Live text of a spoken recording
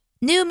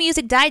New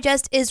Music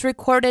Digest is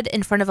recorded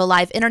in front of a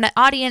live internet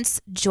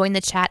audience. Join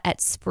the chat at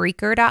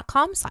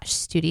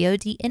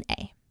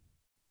Spreaker.com/StudioDNA.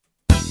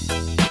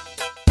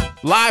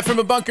 Live from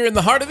a bunker in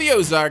the heart of the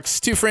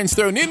Ozarks, two friends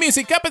throw new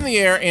music up in the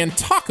air and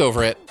talk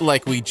over it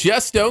like we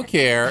just don't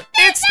care.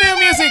 It's New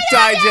Music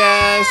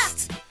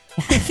Digest!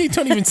 You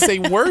don't even say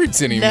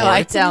words anymore. No, I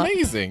it's don't.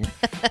 Amazing.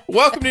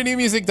 Welcome to New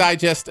Music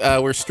Digest.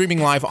 We're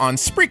streaming live on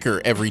Spreaker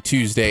every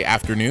Tuesday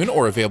afternoon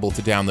or available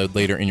to download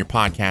later in your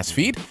podcast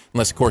feed.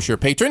 Unless, of course, you're a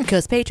patron.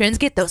 Because patrons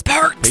get those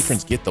perks.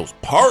 Patrons get those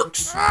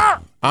perks.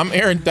 I'm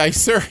Aaron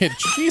Dicer, and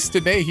geez,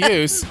 today,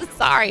 Hughes.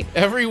 Sorry.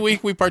 Every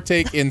week we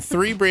partake in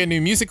 3 brand new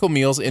musical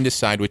meals and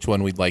decide which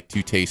one we'd like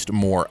to taste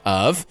more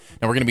of.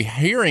 Now, we're going to be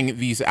hearing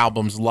these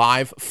albums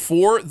live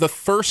for the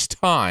first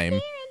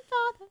time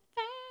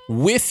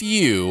with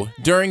you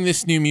during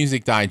this New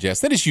Music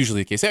Digest. That is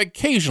usually the case.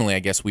 Occasionally, I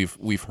guess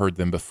we've heard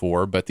them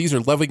before, but these are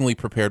lovingly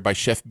prepared by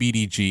Chef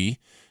BDG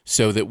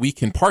so that we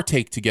can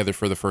partake together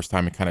for the first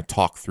time and kind of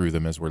talk through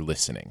them as we're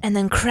listening. And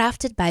then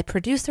crafted by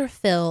producer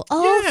Phil,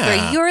 all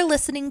Yeah. for your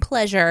listening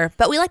pleasure.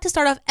 But we like to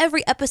start off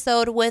every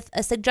episode with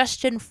a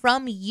suggestion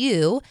from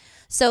you.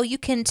 So you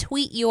can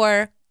tweet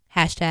your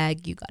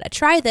hashtag you gotta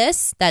try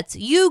this. That's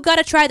you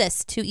gotta try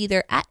this to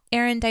either at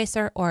Aaron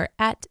Dicer or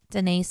at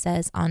Danae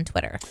Says on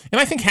Twitter.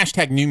 And I think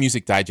hashtag New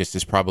Music Digest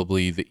is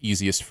probably the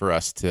easiest for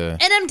us to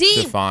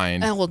NMD.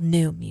 define. Oh, well,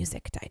 New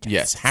Music Digest.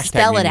 Yes, hashtag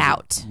Spell New it Music-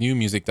 out. New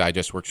Music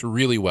Digest works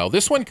really well.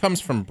 This one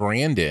comes from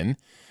Brandon,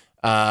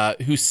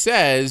 who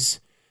says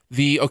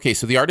the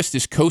artist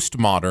is Coast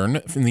Modern,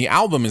 and the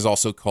album is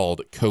also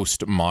called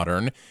Coast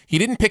Modern. He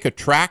didn't pick a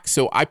track,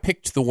 so I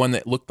picked the one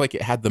that looked like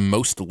it had the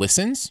most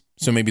listens,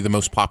 so maybe the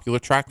most popular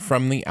track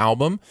from the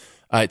album.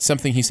 It's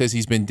something he says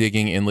he's been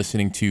digging and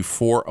listening to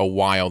for a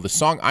while. The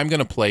song I'm going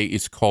to play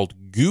is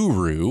called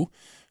Guru,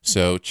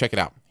 so check it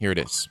out. Here it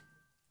is.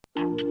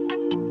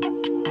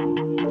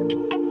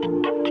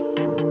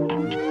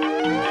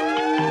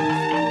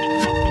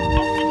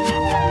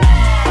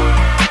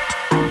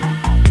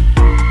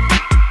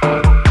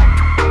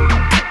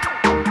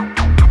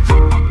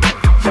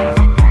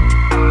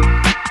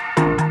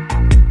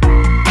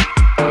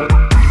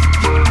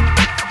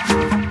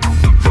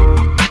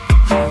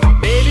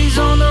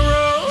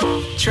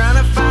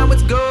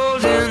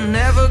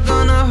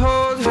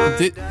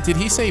 Did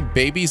he say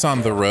babies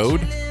on the road?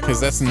 Because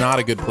that's not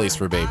a good place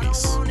for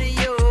babies.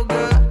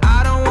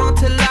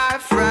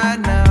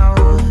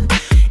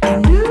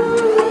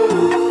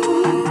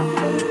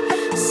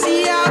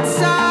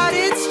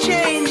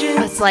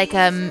 It's like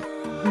a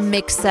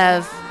mix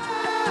of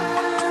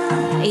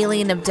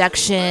alien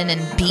abduction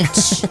and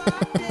beach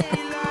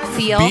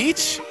feel.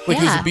 Beach? Like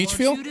Yeah. there's a beach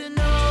feel?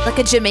 Like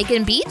a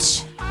Jamaican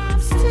beach?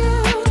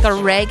 Like a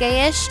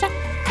reggae-ish?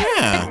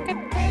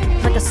 Yeah.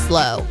 Like a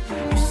slow.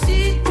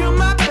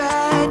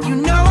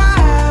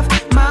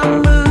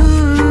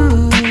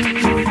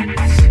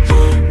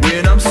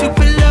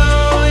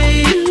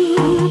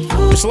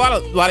 There's a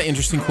lot of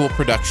interesting, cool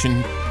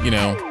production. You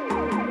know,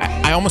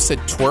 I almost said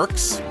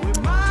twerks.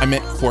 I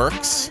meant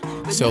quirks.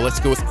 So let's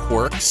go with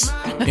quirks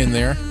in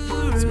there.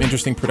 Some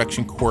interesting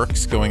production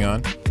quirks going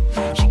on.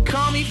 She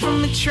called me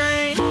from the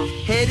train,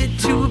 headed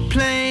to a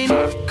plane,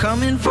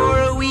 coming for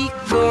a week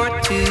or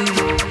two.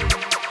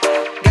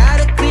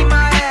 Gotta clean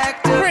my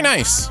act up. Very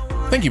nice.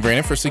 Thank you,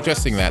 Brandon, for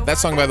suggesting that. That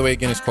song, by the way,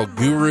 again, is called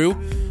Guru.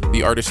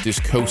 The artist is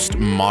Coast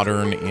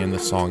Modern, and the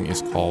song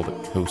is called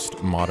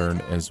Coast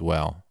Modern as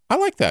well. I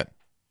like that.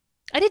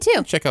 I did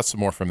too. Check out some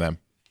more from them.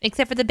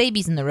 Except for the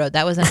babies in the road.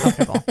 That was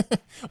uncomfortable.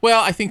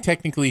 Well, I think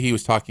technically he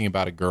was talking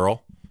about a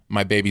girl.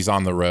 My baby's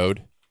on the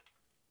road.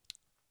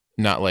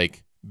 Not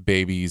like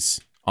babies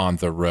on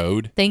the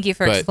road. Thank you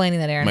for But explaining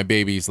that, Aaron. My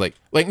baby's like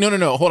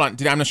no, hold on.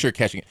 I'm not sure you're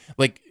catching it.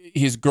 Like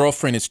his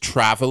girlfriend is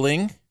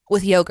traveling,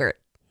 With yogurt.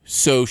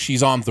 so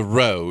she's on the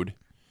road,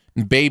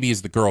 and baby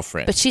is the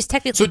girlfriend. But she's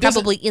technically So it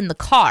doesn't- probably in the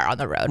car on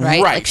the road,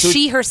 right? Right, Like so-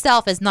 she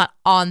herself is not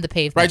on the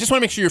pavement. Right, I just want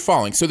to make sure you're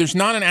following. So there's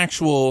not an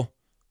actual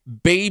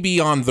baby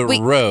on the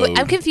road. Wait,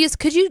 I'm confused.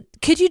 Could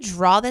you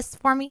draw this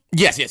for me?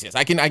 Yes.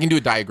 I can do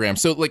a diagram.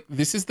 So like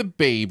this is the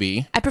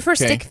baby. I prefer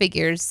Okay. stick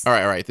figures. All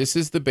right. This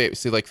is the baby.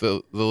 See, like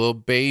the little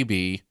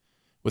baby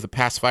with a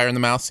pacifier in the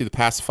mouth. See the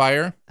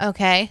pacifier?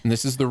 Okay. And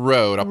this is the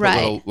road. I'll Right.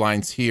 put little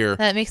lines here.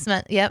 That makes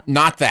sense. Yep.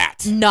 Not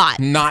that. Not.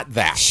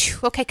 that. Phew,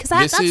 okay, because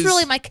This that's is-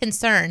 really my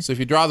concern. So if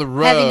you draw the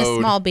road, Having a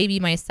small baby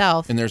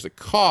myself. and there's a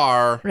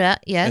car, Yeah,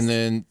 yes. and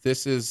then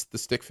this is the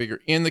stick figure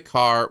in the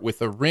car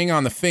with a ring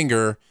on the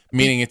finger,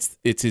 meaning it's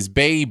his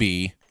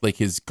baby, like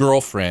his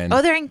girlfriend,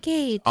 Oh, they're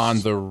engaged.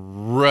 on the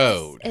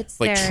road, It's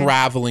like their-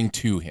 traveling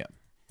to him.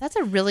 That's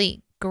a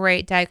really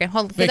great diagram.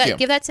 Hold on, Thank you.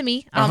 give that to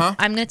me. Uh-huh.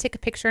 I'm going to take a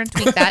picture and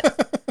tweet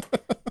that.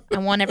 I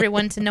want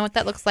everyone to know what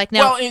that looks like.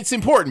 Now, Well, it's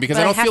important because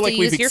but I I don't have feel to like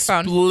we've use your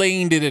phone.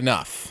 explained it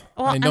enough.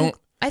 Well, I don't.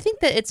 I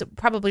think that it's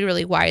probably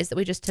really wise that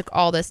we just took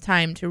all this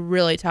time to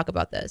really talk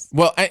about this.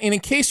 Well, and in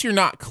case you're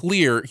not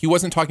clear, he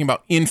wasn't talking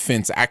about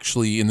infants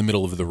actually in the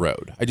middle of the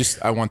road.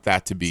 I want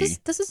that to be.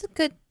 This is a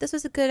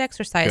good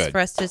exercise Good. for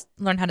us to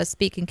learn how to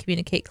speak and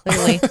communicate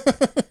clearly.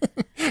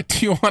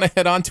 Do you want to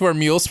head on to our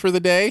meals for the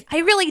day? I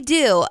really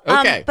do.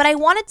 Okay. But I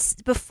wanted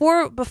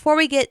before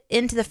we get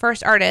into the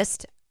first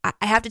artist,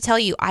 I have to tell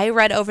you, I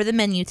read over the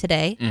menu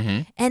today,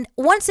 and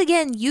once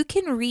again, you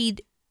can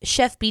read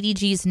Chef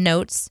BDG's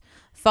notes.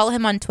 Follow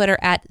him on Twitter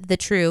at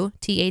TheTru,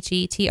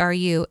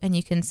 TheTru, and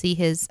you can see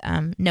his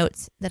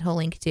notes that he'll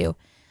link to.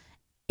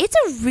 It's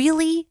a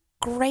really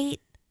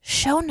great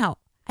show note.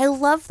 I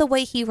love the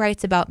way he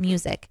writes about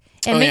music.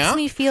 It makes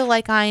me feel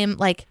like I am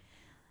like,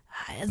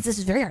 this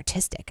is very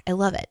artistic. I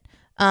love it.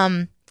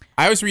 I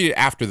always read it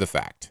after the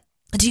fact.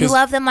 Do you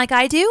love them like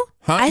I do?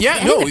 Huh? I think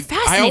they're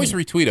fascinating. I always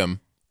retweet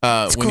him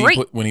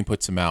when he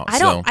puts them out. I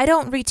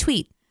don't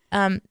retweet.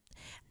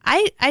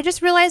 I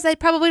just realized I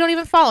probably don't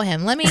even follow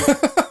him. Let me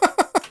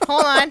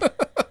hold on.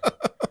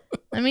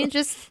 Let me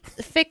just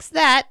fix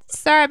that.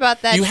 Sorry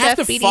about that. You have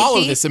Chef to BDG.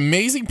 follow this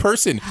amazing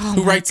person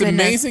who my writes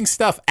goodness. amazing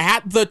stuff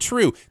at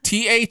TheTru,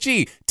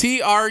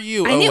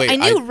 TheTru. I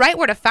knew right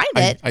where to find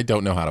it. I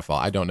don't know how to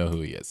follow. I don't know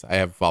who he is. I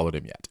haven't followed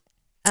him yet.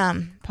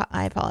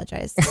 I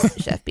apologize,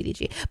 Chef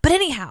BDG. But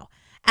anyhow,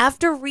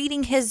 after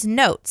reading his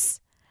notes,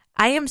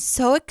 I am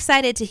so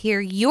excited to hear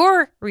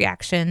your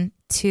reaction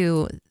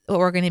to what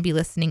we're going to be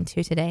listening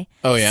to today.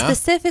 Oh, yeah?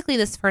 Specifically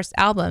this first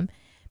album,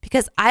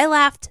 because I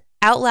laughed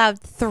out loud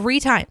 3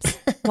 times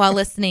while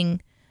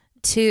listening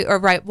to,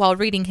 while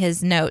reading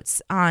his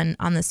notes on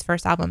this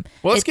first album.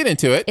 Well, let's get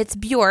into it. It's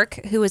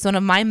Bjork, who is one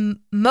of my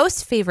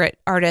most favorite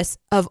artists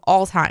of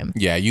all time.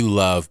 Yeah, you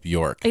love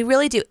Bjork. I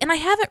really do. And I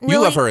haven't really...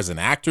 You love her as an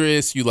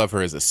actress. You love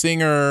her as a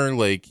singer.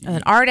 Like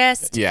an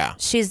artist. Yeah.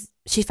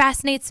 She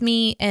fascinates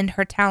me, and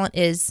her talent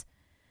is...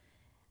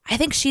 I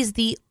think she's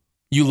the...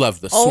 You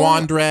loved the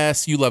swan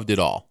dress. You loved it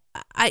all.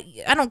 I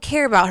don't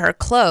care about her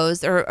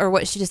clothes or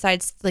what she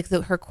decides, like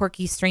her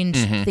quirky, strange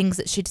things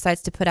that she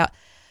decides to put out.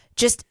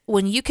 Just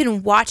when you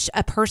can watch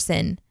a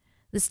person,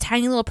 this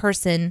tiny little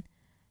person,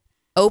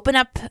 open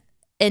up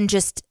and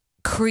just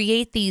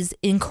create these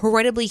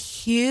incredibly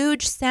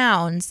huge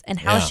sounds, and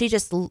how she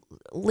just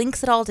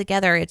links it all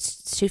together.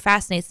 She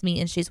fascinates me,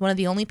 and she's one of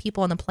the only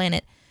people on the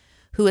planet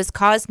who has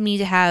caused me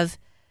to have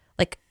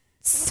like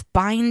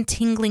spine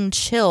tingling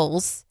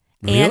chills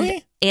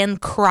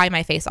and cry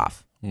my face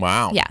off.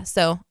 Wow. Yeah.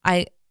 So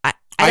I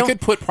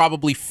could put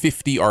probably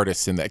 50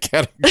 artists in that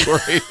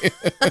category.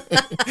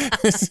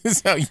 This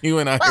is how you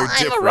and I are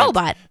different. I'm a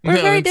robot.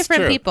 We're very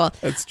different people.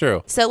 That's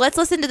true. So let's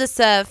listen to this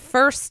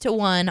first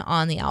one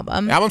on the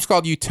album. The album's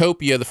called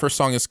Utopia. The first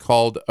song is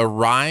called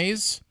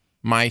Arise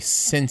My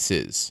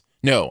Senses.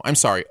 No, I'm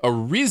sorry.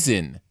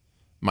 Arisen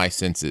My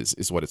Senses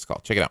is what it's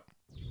called. Check it out.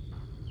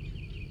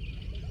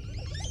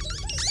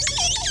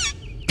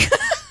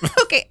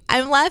 Okay,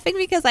 I'm laughing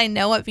because I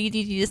know what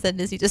BDG just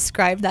said as he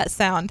described that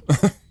sound.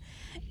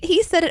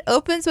 He said it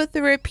opens with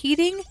a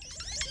repeating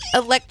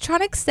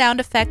electronic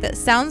sound effect that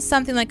sounds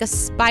something like a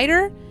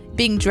spider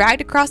being dragged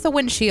across a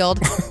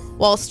windshield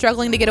while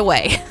struggling to get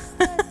away.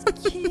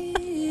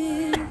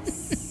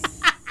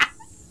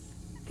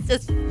 It's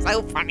just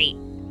so funny.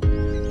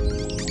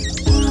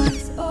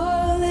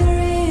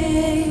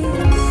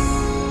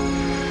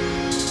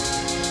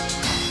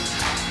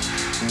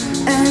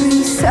 And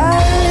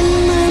inside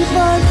my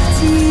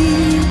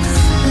body,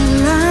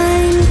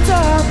 lined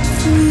up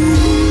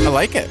free. I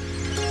like it.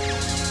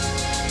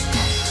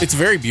 It's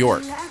very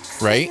Bjork,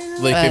 right?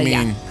 Like, I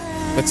mean,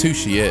 that's who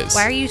she is.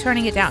 Why are you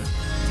turning it down?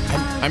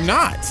 I'm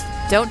not.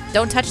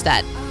 Don't touch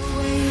that.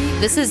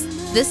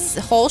 This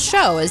whole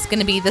show is going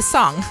to be the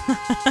song.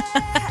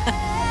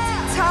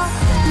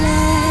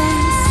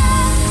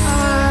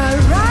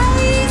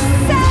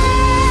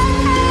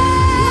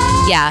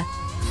 Yeah.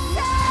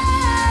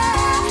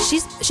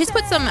 She's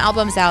put some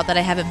albums out that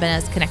I haven't been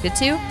as connected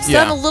to. So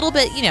I'm a little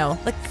bit,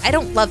 like I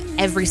don't love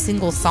every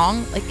single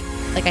song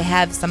like I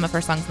have some of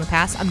her songs in the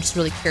past. I'm just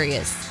really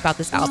curious about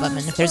this album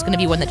and if there's going to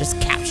be one that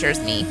just captures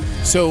me.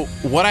 So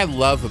what I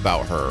love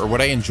about her, or what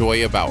I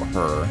enjoy about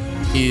her,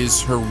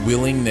 is her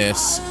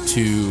willingness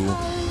to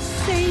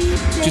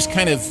just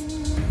kind of,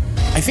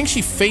 I think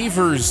she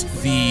favors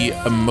the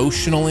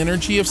emotional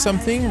energy of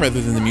something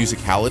rather than the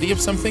musicality of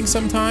something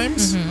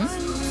sometimes.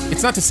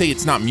 It's not to say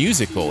it's not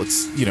musical.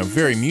 It's,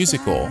 very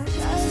musical.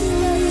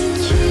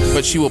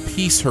 But she will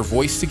piece her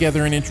voice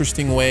together in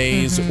interesting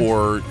ways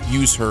or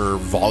use her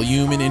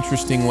volume in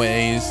interesting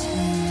ways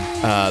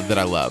that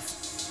I love.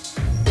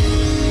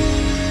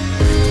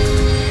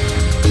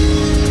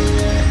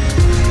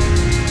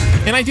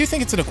 And I do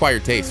think it's an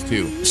acquired taste,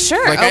 too.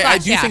 Sure. Like, I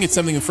do think it's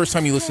something the first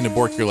time you listen to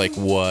Bjork, you're like,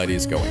 what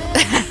is going on?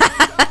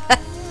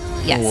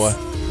 Yes.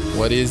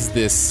 What is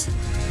this?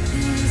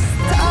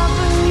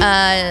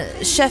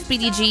 Chef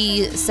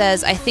BDG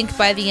says, I think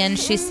by the end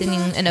she's singing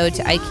an ode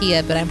to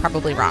IKEA, but I'm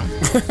probably wrong.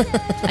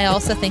 I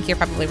also think you're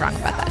probably wrong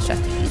about that, Chef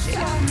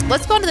BDG.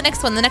 Let's go on to the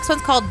next one. The next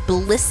one's called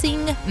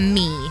Blissing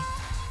Me.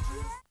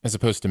 As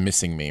opposed to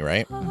Missing Me,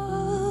 right?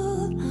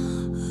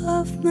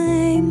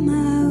 my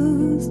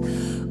mouth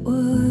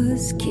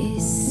was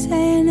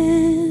kissing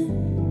him.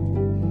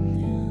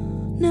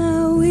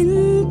 Now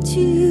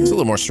into It's a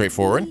little more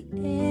straightforward.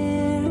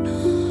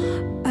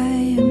 I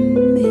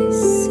am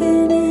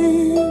missing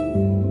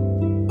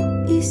him.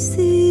 Is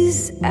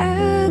this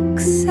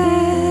access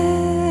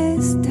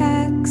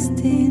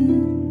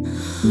texting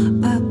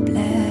a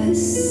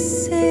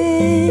blessing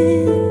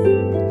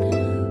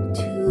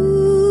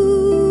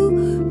to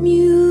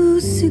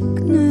music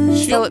now?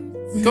 So,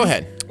 Go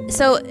ahead.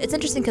 so it's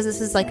interesting because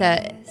this is like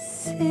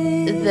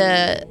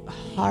the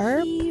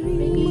harp,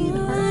 maybe the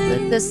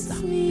harp, this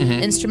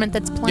instrument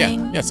that's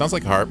playing. Yeah, it sounds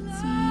like harp.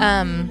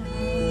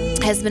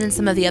 Has been in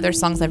some of the other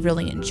songs I've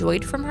really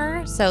enjoyed from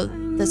her. So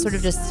this sort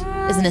of just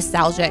is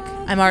nostalgic.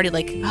 I'm already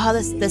like, oh,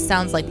 this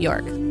sounds like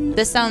Bjork.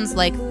 This sounds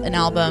like an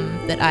album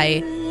that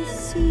I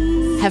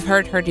have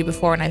heard her do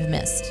before and I've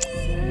missed.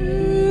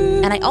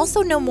 And I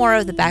also know more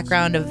of the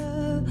background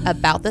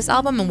about this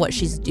album and what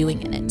she's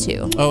doing in it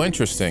too. Oh,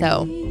 interesting.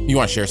 So You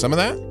want to share some of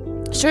that?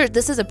 sure,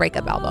 this is a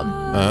breakup album.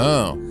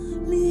 Oh.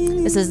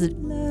 This is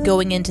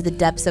going into the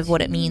depths of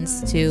what it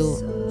means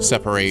to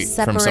Separate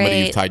from somebody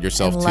you've tied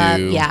yourself and love.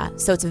 to. Yeah,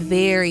 so it's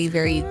very,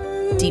 very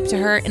deep to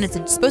her, and it's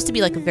supposed to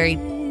be like a very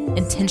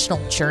intentional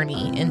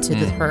journey into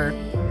her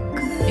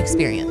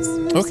experience.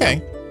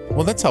 Okay.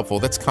 Well, that's helpful.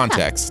 That's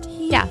context.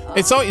 Yeah,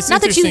 It's not that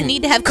interesting. you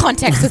need to have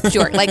context with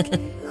Bjork, like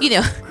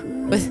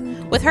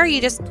with her, you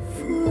just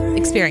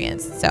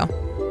experience. So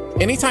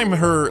Anytime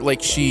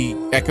she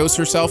echoes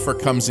herself or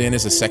comes in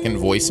as a second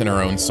voice in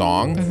her own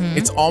song,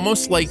 it's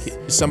almost like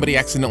somebody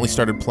accidentally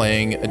started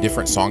playing a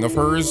different song of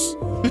hers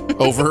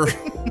over.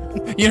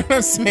 You know what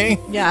I'm saying?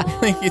 Yeah.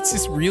 Like, it's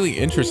just really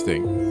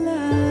interesting.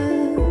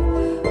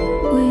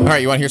 All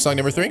right, you want to hear song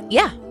number 3?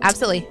 yeah,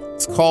 absolutely.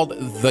 It's called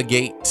The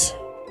Gate.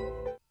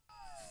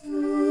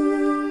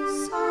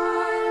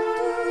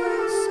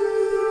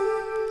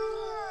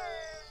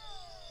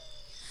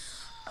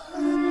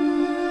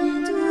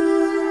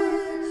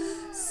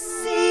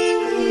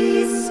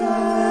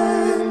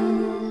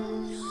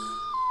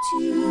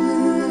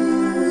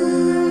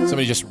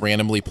 Somebody just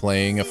randomly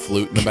playing a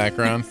flute in the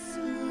background.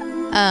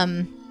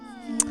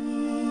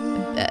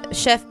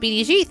 Chef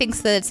BDG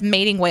thinks that it's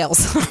mating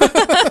whales.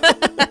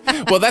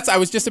 Well, I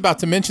was just about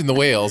to mention the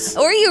whales.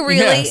 Were you really?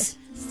 Yes.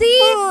 See,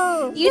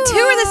 you two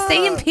are the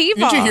same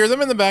people. Did you hear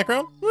them in the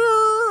background?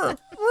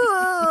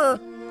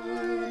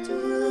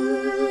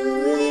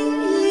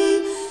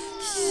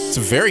 It's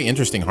a very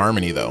interesting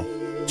harmony, though.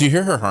 Do you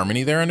hear her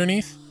harmony there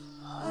underneath?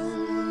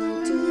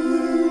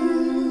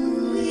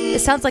 It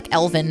sounds like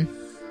Elven.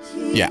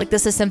 Yeah. Like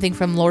this is something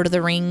from Lord of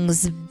the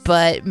Rings,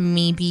 but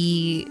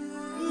maybe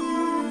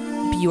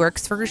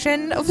Bjork's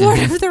version of Lord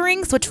of the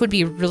Rings, which would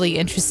be a really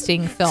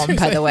interesting film,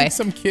 by the way.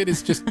 Some kid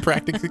is just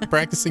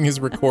practicing his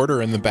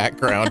recorder in the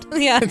background.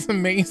 Yeah. It's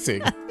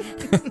amazing.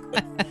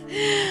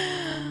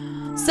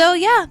 So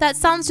yeah, that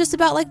sounds just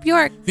about like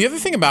Bjork. The other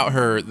thing about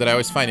her that I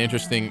always find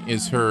interesting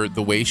is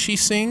the way she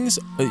sings.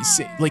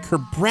 Like her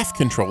breath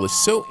control is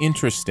so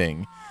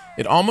interesting.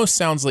 It almost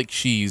sounds like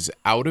she's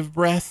out of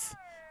breath,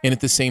 and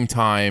at the same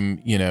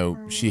time,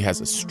 she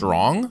has a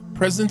strong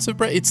presence of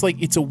breath.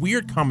 It's a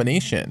weird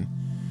combination.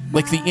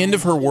 Like the end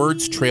of her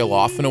words trail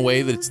off in a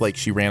way that it's like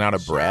she ran out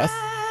of breath,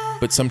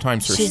 but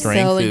sometimes her She's strength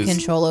so is in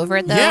control over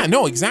it, though. Yeah,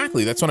 no,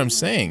 exactly. That's what I'm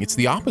saying. It's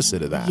the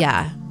opposite of that.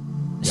 Yeah.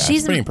 Yeah,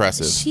 it's pretty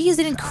impressive. She's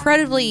an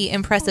incredibly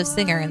impressive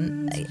singer,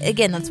 and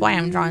again, that's why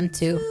I'm drawn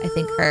to, I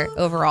think, her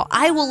overall.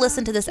 I will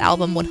listen to this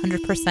album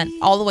 100%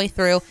 all the way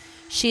through.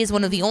 She is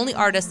one of the only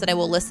artists that I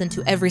will listen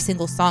to every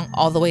single song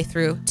all the way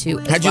through to.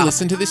 Had you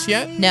listened to this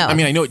yet? No. I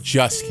mean, I know it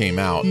just came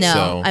out. No,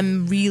 so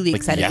I'm really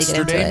excited to get into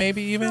yesterday, it.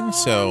 maybe even.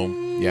 So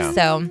yeah.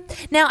 So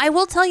now I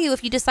will tell you,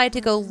 if you decide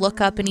to go look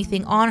up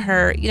anything on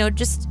her,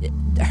 just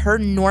her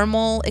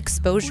normal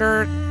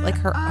exposure, like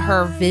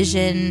her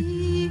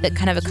vision that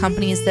kind of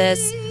accompanies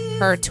this,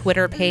 her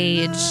Twitter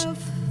page,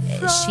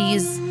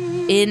 she's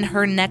in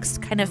her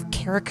next kind of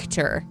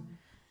character.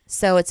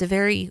 So it's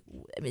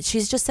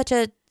she's just such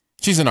a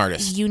She's an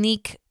artist.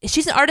 unique.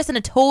 She's an artist in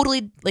a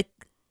totally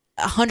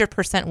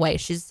 100% way.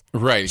 She's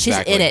Right,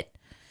 exactly. She's in it.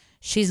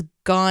 She's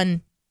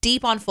gone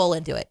deep on full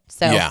into it.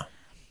 So Yeah.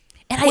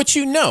 and Which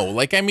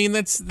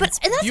that's that's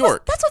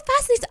Bjork. that's what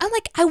fascinates. I'm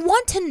like, I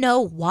want to know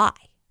why.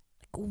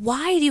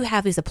 Why do you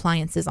have these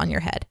appliances on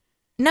your head?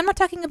 And I'm not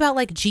talking about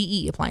like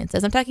GE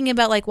appliances. I'm talking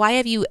about like, why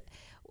have you,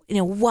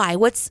 why?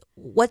 What's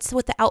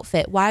with the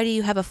outfit? Why do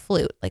you have a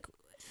flute? Like,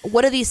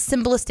 what are these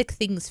symbolistic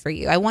things for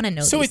you? I want to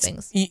know these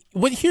things.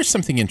 Here's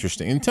something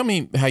interesting, and tell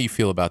me how you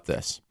feel about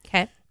this.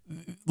 Okay.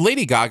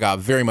 Lady Gaga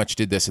very much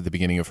did this at the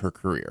beginning of her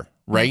career,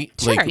 right?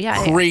 Sure,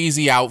 yeah.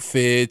 Crazy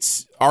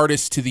outfits,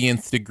 artist to the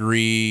nth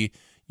degree.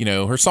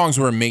 Her songs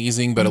were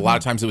amazing, but a lot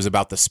of times it was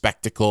about the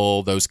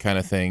spectacle, those kind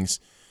of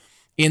things.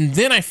 And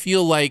then I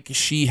feel like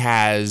she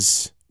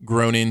has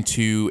grown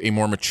into a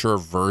more mature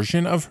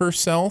version of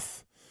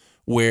herself,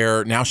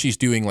 where now she's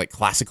doing like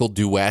classical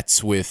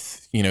duets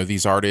with,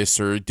 these artists,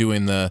 or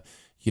doing the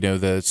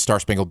Star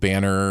Spangled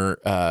Banner,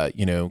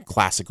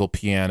 classical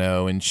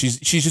piano. And she's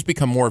just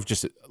become more of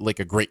just like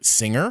a great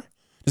singer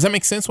Does that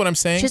make sense what I'm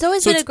saying? She's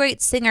always So been a it's-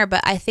 great singer,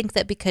 but I think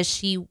that because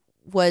she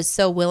was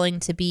so willing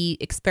to be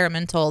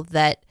experimental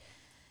that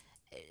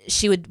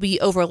she would be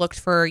overlooked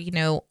for,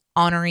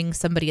 honoring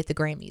somebody at the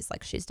Grammys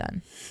like she's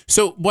done.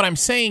 So what I'm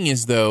saying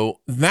is, though,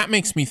 that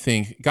makes me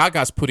think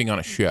Gaga's putting on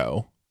a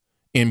show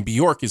and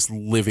Bjork is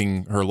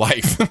living her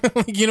life.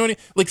 You know what I mean?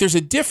 Like, there's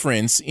a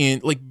difference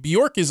in, like,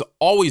 Bjork has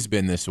always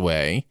been this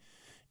way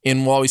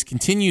and will always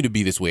continue to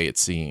be this way, it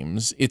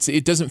seems.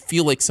 It doesn't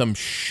feel like some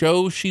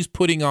show she's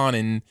putting on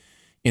in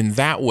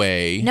that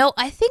way. No,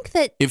 I think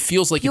that It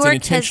feels like Bjork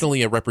it's has-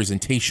 intentionally a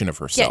representation of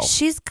herself.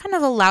 she's kind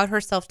of allowed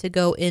herself to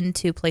go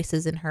into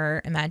places in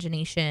her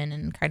imagination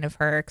and kind of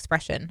her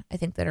expression. I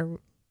think that are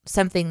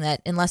something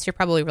that, unless you're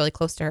probably really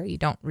close to her, you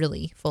don't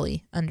really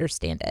fully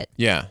understand it.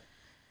 Yeah.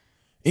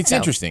 It's So-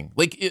 interesting.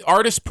 Like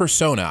artist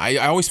persona. I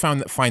always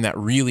find that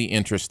really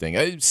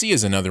interesting.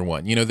 Sia's another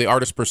one. The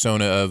artist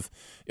persona of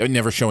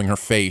never showing her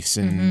face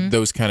and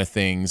those kind of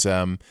things.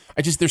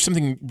 There's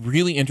something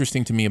really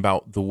interesting to me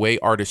about the way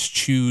artists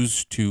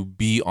choose to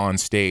be on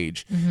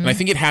stage. And I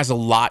think it has a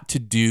lot to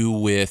do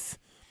with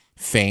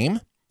fame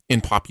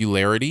and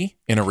popularity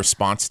in a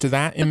response to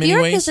that in many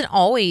Bjork ways. isn't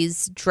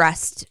always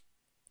dressed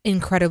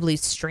incredibly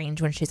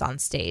strange when she's on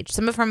stage.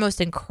 Some of her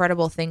most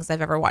incredible things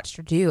I've ever watched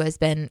her do has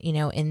been,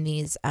 in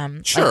these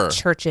Sure. like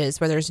churches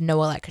where there's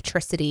no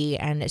electricity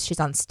and she's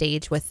on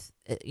stage with,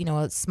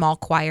 a small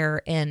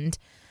choir and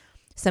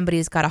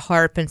somebody's got a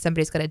harp and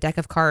somebody's got a deck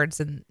of cards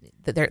and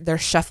their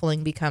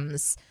shuffling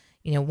becomes,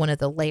 one of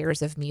the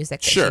layers of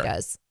music that Sure. she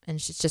does. And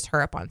she's just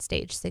her up on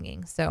stage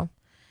singing. So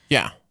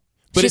Yeah.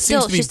 But She it seems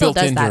still- to be she still built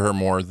does into that. her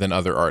more than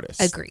other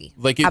artists. Agree.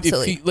 Like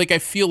Absolutely. I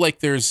feel like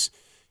there's,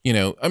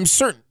 I'm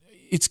certain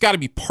it's got to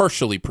be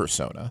partially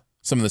persona,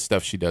 some of the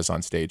stuff she does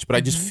on stage, but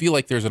I just feel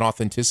like there's an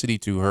authenticity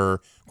to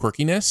her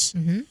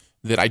quirkiness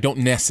that I don't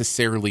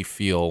necessarily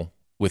feel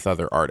with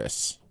other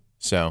artists.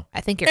 So I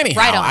think you're anyhow,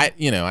 right on.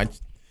 I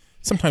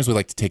sometimes we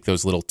like to take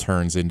those little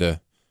turns into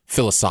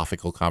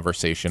philosophical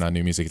conversation on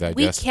New Music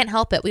We Digest. can't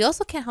help it. We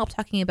also can't help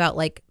talking about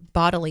like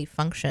bodily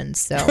functions.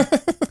 So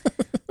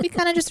we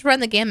kind of just run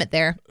the gamut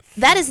there.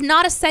 That is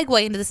not a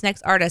segue into this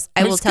next artist.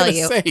 I will tell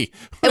you. Say,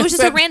 It was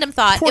just a random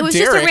thought. Poor It was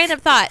just a Derek. random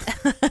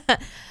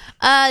thought.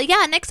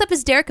 Next up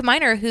is Derek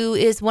Miner, who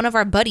is one of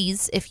our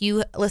buddies. If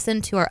you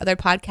listen to our other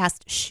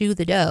podcast, Shoe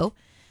the Dough,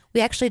 we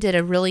actually did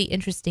a really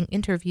interesting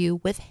interview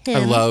with him.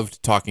 I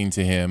loved talking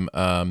to him.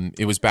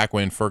 It was back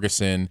when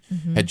Ferguson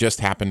had just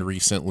happened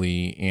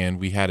recently, and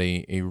we had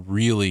a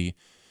really,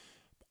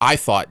 I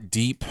thought,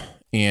 deep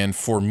and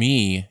for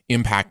me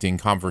impacting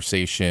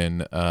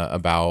conversation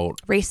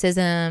about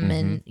racism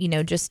and,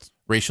 just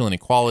racial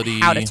inequality,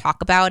 how to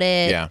talk about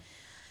it. Yeah,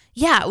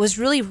 Yeah, it was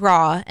really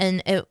raw,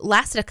 and it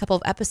lasted a couple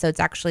of episodes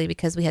actually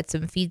because we had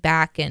some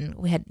feedback and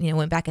we had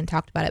went back and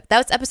talked about it. That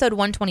was episode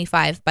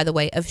 125, by the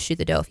way, of Shoe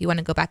the Dough. If you want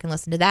to go back and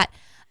listen to that,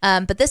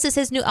 but this is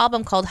his new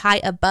album called High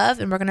Above,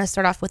 and we're gonna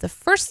start off with the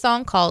first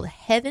song called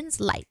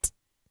Heaven's Light.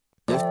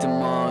 Lift them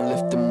on,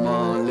 lift them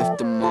on, lift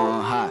them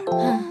on high.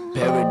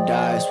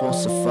 Paradise won't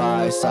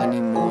suffice, I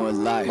need more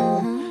light.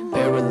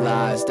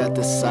 Paralyzed at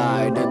the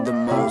side of the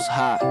Most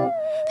High.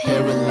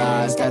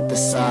 Paralyzed at the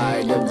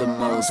side of the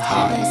Most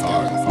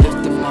High.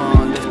 Lift them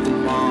on, lift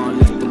them on,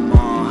 lift them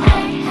on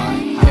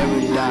high.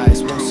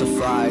 Paradise won't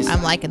suffice.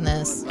 I'm liking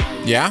this.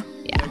 yeah.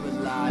 Yeah,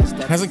 Paralyzed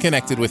at Hasn't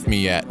connected with me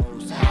yet. the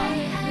Most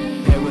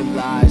High.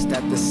 Paralyzed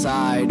at the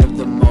side of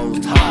the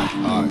Most High.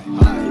 How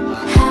high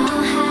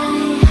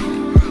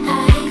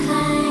I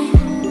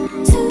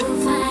climb to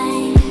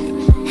find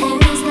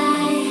heaven's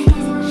light,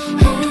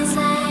 heaven's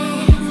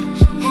light,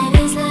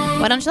 heaven's light.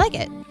 why don't you like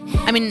it?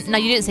 I mean, no,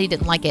 you didn't say you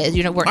didn't like it.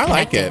 You weren't I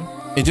like connecting.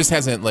 it. It just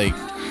hasn't like.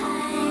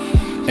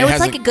 No, it's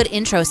like a good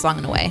intro song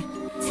in a way.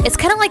 It's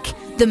kind of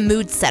like the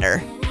mood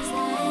setter.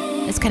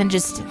 It's kind of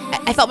just,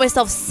 I felt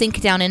myself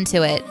sink down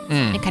into it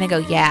and kind of go,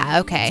 yeah,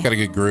 okay. got a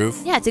good groove.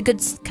 Yeah, it's a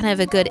good, kind of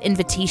a good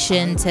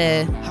invitation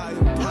to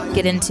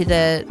get into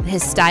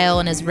his style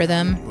and his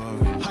rhythm.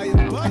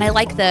 And I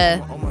like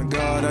the, Oh my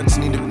God, I just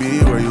need to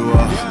be where you are.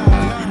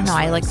 I don't know,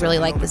 I really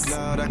like this.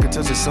 God, I can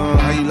touch a song.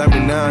 How you like me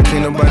now?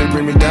 Can't nobody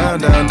bring me down,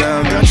 down,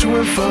 down. Got you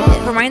in fun.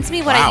 It reminds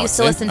me what I Wow, used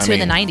to it's listen in- to I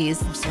in the mean, 90s.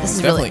 This is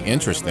Definitely really,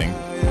 interesting.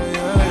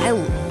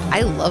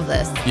 I love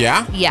this.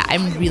 Yeah. Yeah,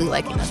 I'm really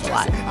liking this a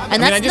lot.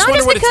 And I that's just not wonder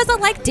just what it's- because I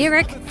like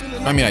Derek.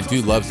 I mean, I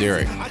do love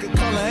Derek. I could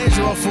call an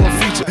angel off for a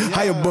feature.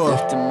 High above.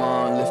 Lift them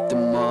on, lift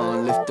them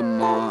on, lift them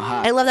on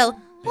high. I love that.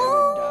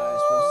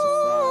 Paradise won't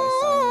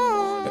suffice,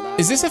 I need more light.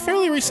 Is this a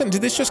fairly recent?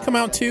 Did this just come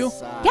out too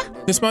Yeah,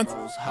 this month?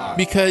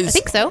 Because I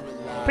think so.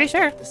 Pretty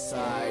sure.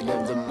 Side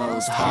of the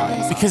Most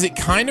High. because it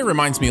kind of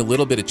reminds me a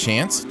little bit of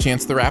Chance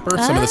the Rapper.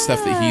 Some of the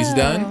stuff that he's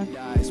done.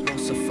 Paradise won't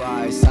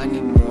suffice, I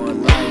need more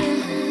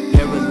light.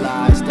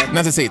 Paralyzed at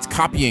Not to say it's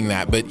copying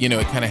that, but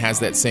it kind of has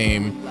that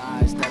same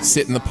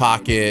sit in the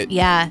pocket.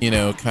 Yeah.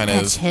 Kind Kinda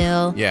of.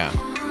 chill. Yeah.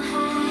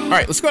 All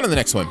right, let's go on to the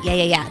next one.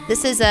 Yeah.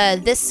 This is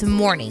This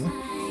Morning.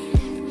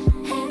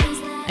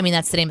 I mean,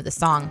 that's the name of the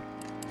song.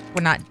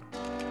 We're not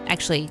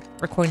actually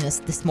recording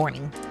this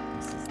morning.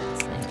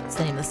 It's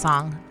the name of the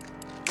song.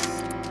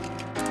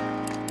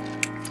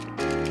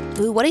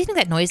 Ooh, what do you think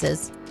that noise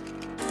is?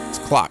 It's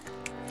a clock.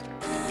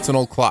 It's an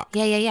old clock.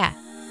 Yeah.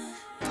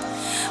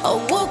 I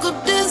woke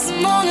up this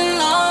morning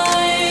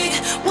like,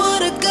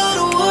 what I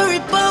gotta worry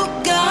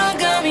about, God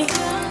got me.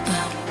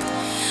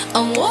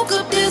 I woke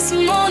up this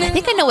morning. I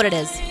think I know what it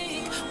is.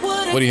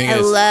 What do you think I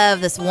it is?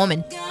 love this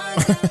woman.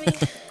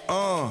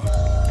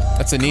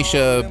 That's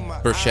Anisha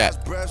Burchett.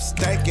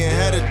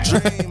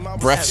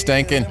 Breath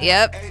stinking.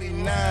 Yep.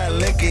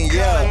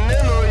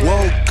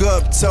 Woke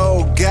up,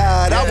 told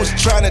God I was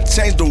trying to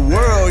change the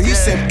world. He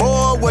said,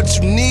 boy, what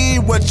you need,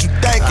 what you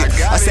thinking?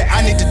 I said,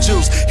 I need the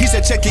juice. He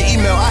said, check your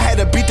email. I had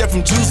to beat that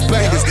from Juice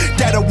Bangers.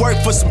 That'll work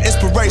for some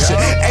inspiration.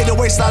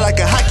 808 slide like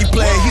a hockey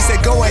player. He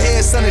said, go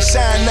ahead, sun and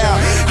shine now.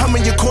 I'm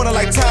in your corner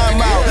like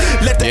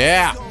timeout. Let the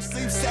Yeah.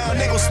 sound,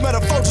 they gon' smell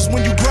the photos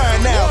when you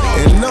grind now.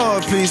 And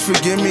Lord, please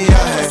forgive me.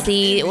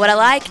 See, what I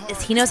like is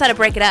he knows how to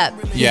break it up.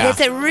 He Yeah. hits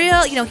it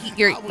real,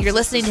 you're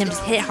listening to him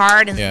just hit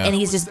hard, and, Yeah. and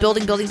he's just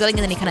building, and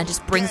then he kind of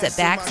just brings it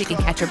back so you can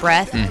catch your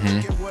breath.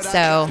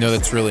 So, No,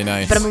 that's really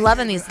nice. but I'm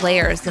loving these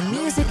layers. The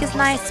music is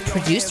nice, it's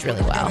produced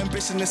really well.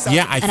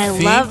 Yeah, I And I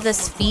think love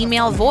this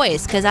female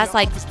voice, because that's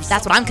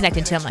what I'm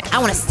connecting to. I'm like, I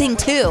want to sing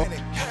too.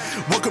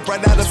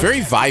 it's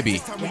very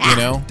vibey, you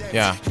know?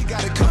 Yeah.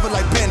 Got it covered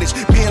like bandage,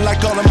 being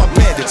like all of my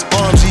bandits,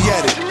 arms he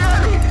at it.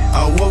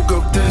 I woke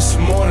up this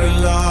morning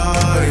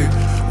like,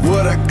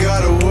 what I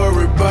gotta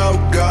worry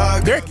about,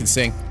 God. Derek can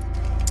sing.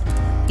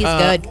 He's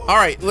good. All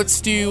right, let's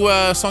do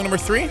song number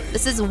 3.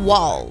 This is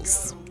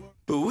Walls.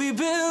 But we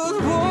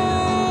build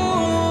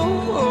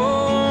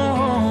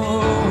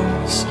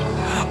walls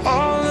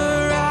all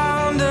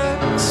around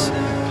us.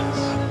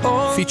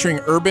 Featuring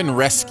Urban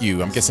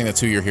Rescue. I'm guessing that's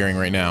who you're hearing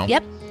right now.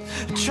 Yep.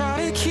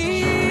 Try to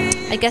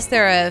keep I guess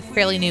they're a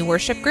fairly new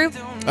worship group.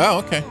 Oh,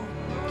 okay.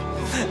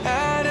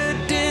 at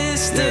a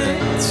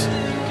distance,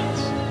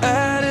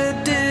 at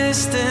a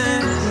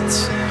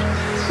distance.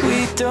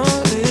 We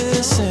don't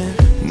listen.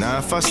 Now,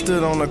 if I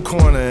stood on the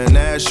corner and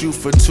asked you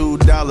for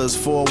 $2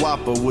 for a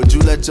Whopper, would you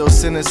let your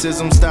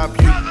cynicism stop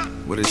you?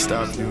 Would it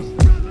stop you?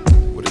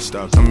 Would it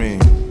stop you? I mean,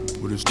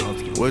 would it stop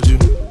you? Would you?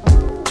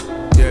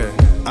 Yeah.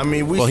 I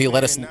mean, Well, he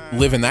let us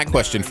live in that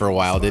question for a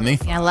while, didn't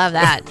he? Yeah, I love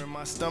that.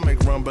 My stomach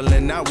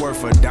rumbling, not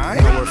worth a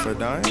dime. Not worth a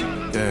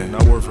dime. Yeah,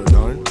 not worth a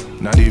dime.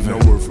 Not even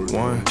worth a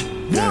one.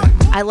 Yeah.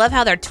 I love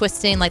how they're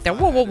twisting, like they're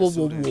whoa, whoa, whoa,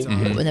 whoa,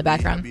 whoa in the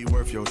background. Be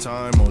worth your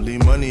time, only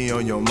money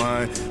on your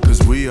mind,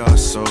 cause we are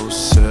so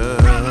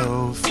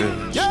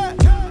selfish. Yeah.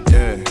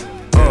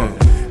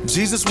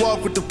 Jesus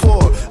walked with the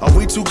poor. Are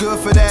we too good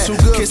for that? Too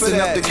good Kissing for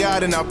that. Up to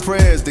God in our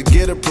prayers to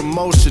get a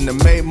promotion, to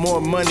make more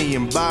money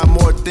and buy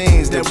more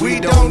things that we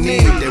don't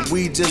need, that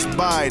we just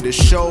buy to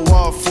show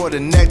off for the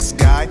next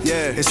guy.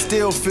 Yeah. And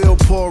still feel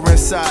poor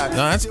inside. No,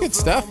 that's good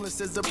stuff.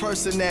 Homeless is the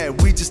person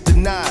that we just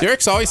deny.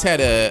 Derek's always had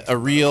a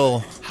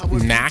real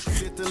knack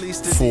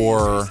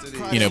for,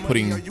 you know,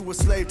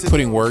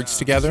 putting words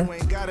together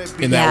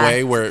in that Yeah.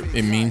 way where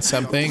it means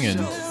something, and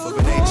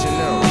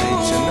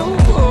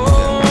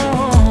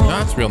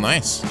that's real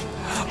nice.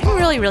 I'm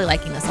really, really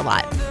liking this a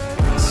lot.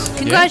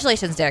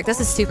 Congratulations, Derek. This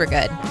is super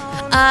good.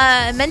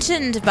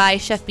 Mentioned by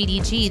Chef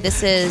BDG,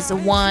 this is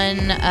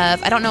one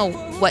of, I don't know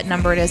what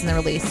number it is in the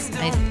release.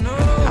 Off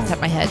the top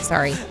of my head,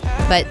 sorry.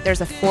 But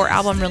there's a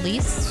 4-album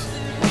release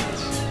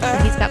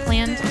that he's got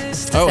planned. Oh,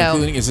 So,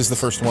 including, is this the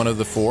first one of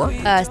the 4?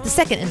 the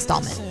second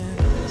installment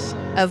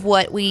of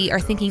what we are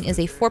thinking is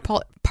a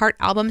 4-part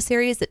album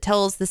series that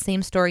tells the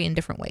same story in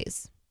different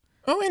ways.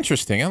 Oh,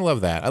 interesting. I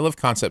love that. I love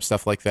concept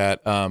stuff like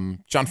that.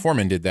 John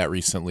Foreman did that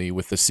recently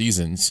with the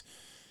Seasons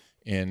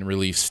and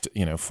released,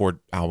 4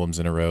 albums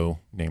in a row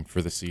named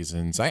for the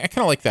Seasons. I kind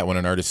of like that when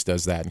an artist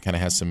does that and kind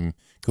of has some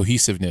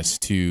cohesiveness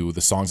to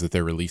the songs that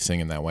they're releasing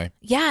in that way.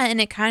 Yeah,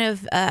 and it kind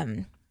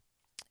of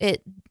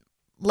it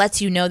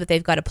lets you know that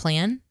they've got a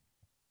plan.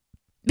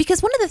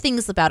 Because one of the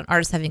things about an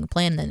artist having a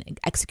plan and then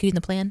executing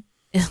the plan,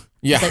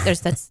 Yeah. like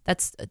that's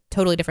a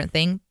totally different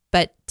thing.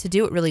 But to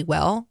do it really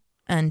well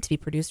and to be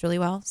produced really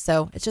well,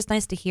 so it's just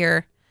nice to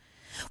hear.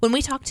 When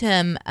we talked to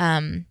him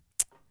on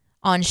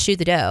Shoe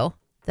the Dough,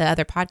 the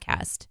other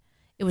podcast,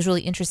 it was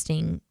really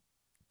interesting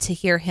to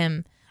hear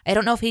him. I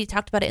don't know if he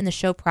talked about it in the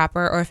show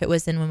proper or if it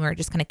was in when we were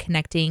just kind of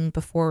connecting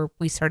before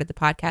we started the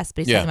podcast.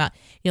 But he's talking about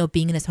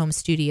being in his home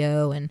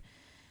studio, and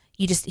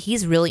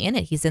he's really in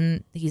it.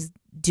 He's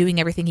doing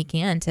everything he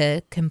can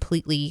to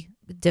completely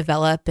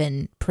develop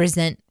and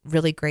present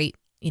really great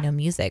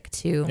music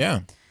to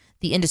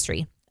the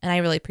industry, and I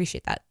really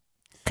appreciate that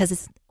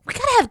because we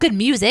gotta have good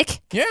music.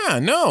 Yeah,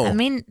 no. I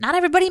mean, not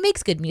everybody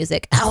makes good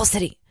music. Owl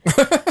City.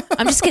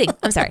 I'm just kidding.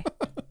 I'm sorry.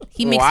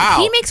 He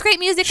makes great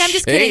music. I'm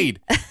just kidding.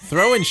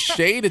 Throwing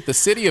shade at the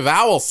city of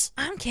owls.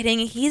 I'm kidding.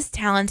 He's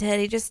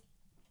talented. It's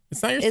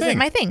not your thing. Isn't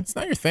my thing. It's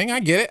not your thing. I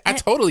get it. I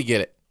totally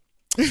get it.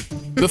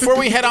 Before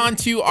we head on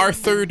to our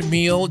third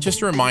meal,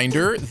 just a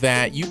reminder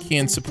that you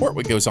can support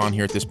what goes on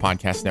here at this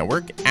podcast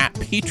network at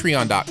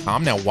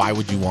patreon.com. Now, why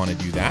would you want to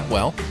do that?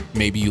 Well,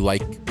 maybe you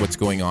like what's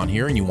going on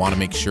here and you want to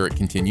make sure it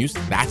continues.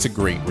 That's a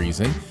great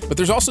reason. But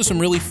there's also some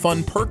really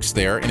fun perks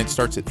there, and it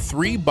starts at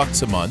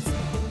 $3 a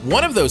month.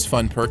 One of those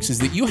fun perks is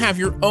that you have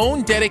your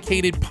own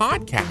dedicated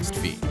podcast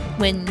feed.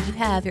 When you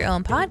have your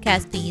own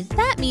podcast feed,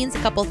 that means a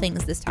couple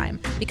things this time.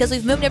 Because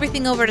we've moved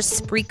everything over to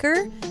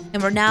Spreaker,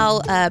 and we're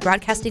now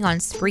broadcasting on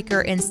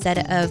Spreaker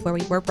instead of where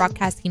we were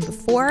broadcasting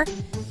before.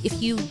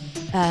 If you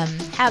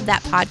have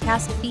that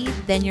podcast feed,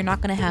 then you're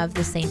not going to have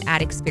the same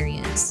ad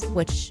experience,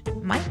 which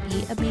might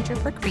be a major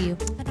perk for you.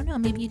 I don't know,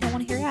 maybe you don't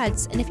want to hear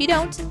ads. And if you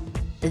don't,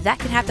 that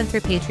can happen through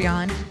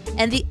Patreon.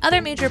 And the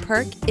other major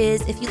perk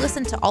is if you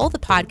listen to all the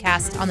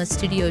podcasts on the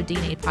Studio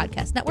DNA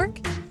Podcast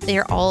Network, they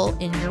are all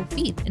in your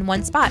feed in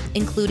one spot,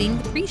 including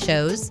the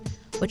pre-shows,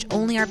 which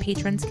only our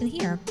patrons can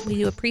hear. We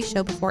do a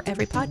pre-show before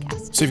every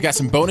podcast. So you've got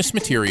some bonus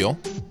material,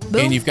 Boom.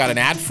 and you've got an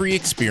ad-free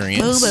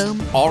experience. Boom,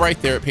 boom. All right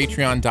there at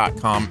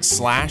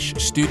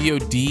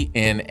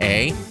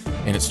patreon.com/StudioDNA.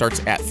 And it starts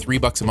at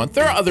 $3 a month.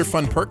 There are other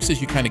fun perks as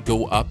you kind of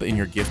go up in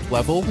your gift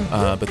level,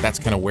 but that's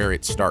kind of where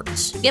it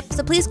starts. Yep,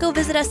 so please go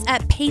visit us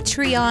at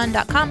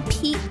patreon.com,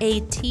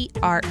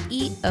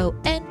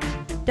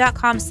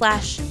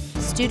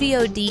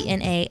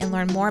 patreon.com/StudioDNA, and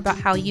learn more about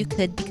how you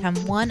could become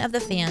one of the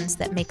fans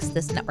that makes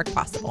this network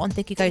possible. And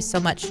thank you guys so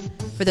much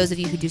for those of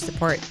you who do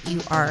support. You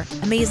are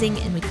amazing,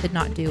 and we could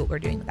not do what we're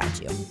doing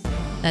without you.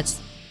 That's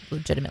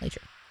legitimately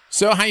true.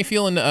 So how you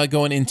feeling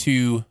going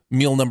into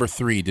meal number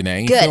 3,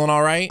 Danae? You Good. feeling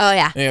all right? Oh,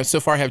 yeah. Yeah, so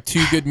far I have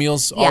 2 good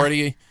meals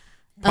already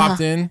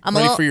popped in. I'm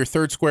ready a little- for your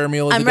 3rd square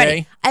meal of I'm the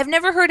ready. day? I've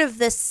never heard of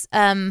this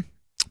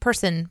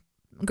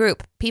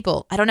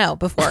people. I don't know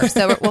before,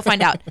 so we'll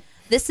find out.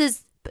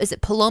 Is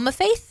it Paloma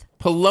Faith?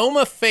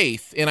 Paloma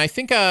Faith. And I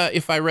think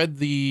if I read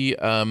the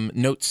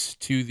notes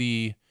to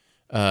the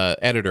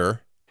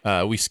editor,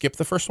 we skipped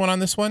the first one on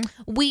this one?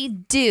 We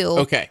do.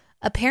 Okay.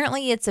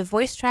 Apparently, it's a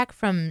voice track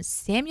from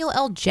Samuel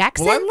L.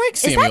 Jackson. Well, I like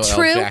Samuel Is that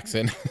true? L.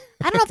 Jackson.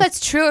 I don't know if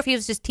that's true or if he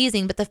was just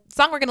teasing, but the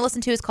song we're going to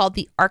listen to is called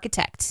The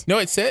Architect. No,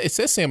 it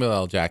says Samuel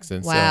L.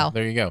 Jackson. Wow. So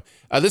there you go.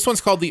 This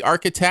one's called The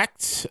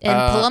Architect. And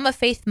Paloma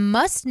Faith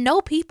must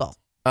know people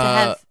to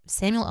have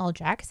Samuel L.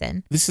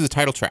 Jackson. This is a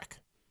title track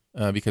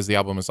because the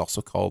album is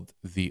also called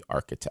The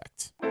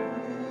Architect.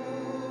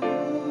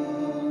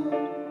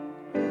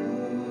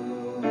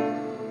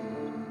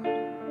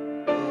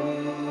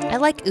 I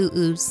like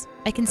ooh-oohs.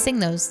 I can sing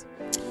those.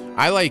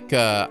 I like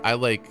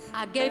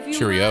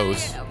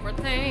Cheerios.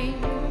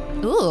 Everything,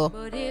 Ooh.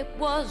 but it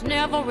was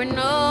never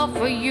enough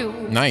for you.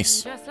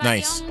 Nice. Just like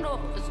Nice. young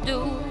lovers do.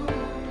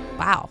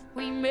 Wow.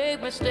 We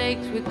make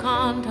mistakes we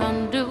can't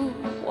undo.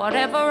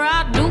 Whatever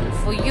I do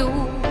for you,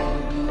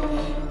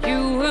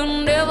 you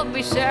will never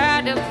be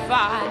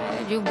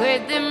satisfied. You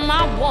bathe in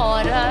my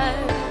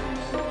waters.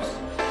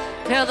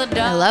 Tell the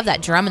I love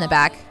that drum in the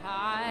back.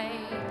 I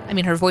I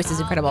mean, her voice is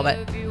incredible,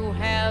 but you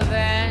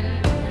haven't.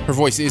 Her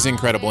voice is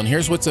incredible. And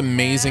here's what's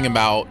amazing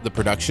about the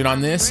production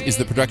on this is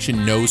the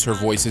production knows her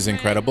voice is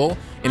incredible,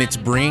 and it's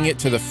bringing it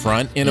to the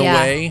front in a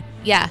way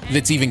Yeah.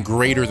 that's even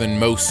greater than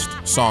most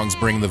songs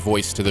bring the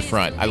voice to the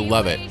front. I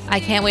love it. I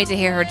can't wait to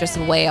hear her just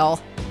wail.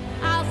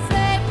 I'll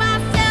save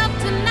myself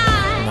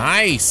tonight.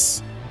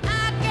 Nice.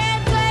 I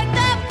can't take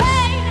the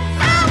pain.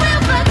 I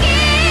will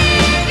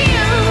forgive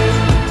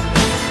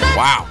you.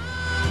 Wow.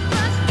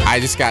 I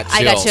just got chills.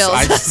 I got chills.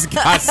 I just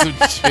got some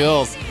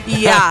chills.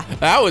 Yeah.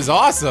 That was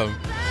awesome.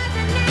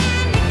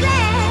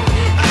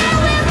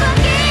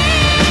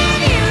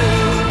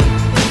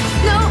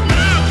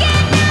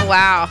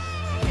 Wow.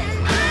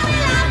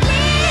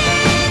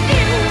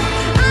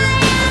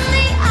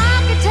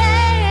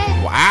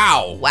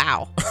 Wow.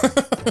 Wow.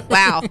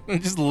 Wow.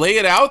 Just lay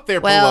it out there,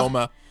 Well-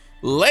 Paloma.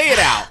 Lay it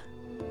out.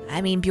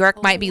 I mean,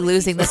 Bjork might be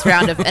losing this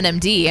round of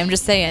NMD. I'm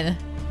just saying.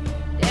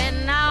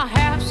 And I'll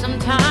have some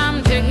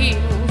time to heal,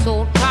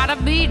 so try to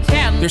be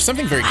tender. There's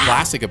something very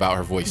classic about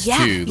her voice,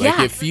 Yeah, too. Like,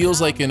 yeah. it feels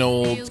like an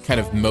old kind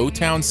of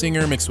Motown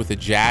singer mixed with a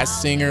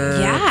jazz singer.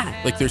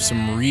 Yeah. Like, there's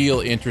some real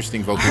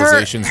interesting Her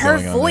vocalizations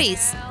going on.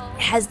 voice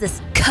has this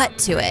cut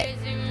to it.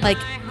 Like,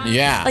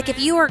 Yeah. if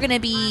you are going to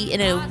be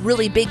in a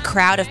really big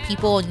crowd of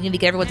people and you need to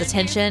get everyone's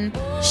attention,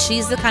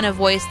 she's the kind of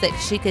voice that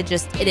she could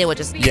just, it would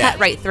just cut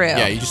right through.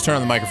 Yeah, you just turn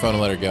on the microphone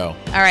and let her go.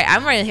 All right,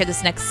 I'm ready to hear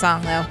this next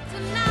song, though.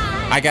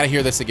 I got to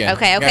hear this again.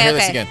 Okay, Gotta okay, hear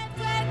this okay. again.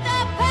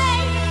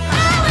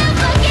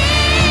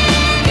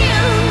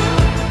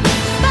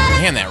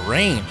 Man, that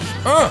range.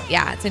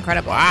 Yeah, it's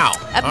incredible. Wow.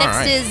 Up All next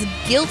right. is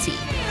Guilty.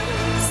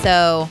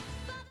 So,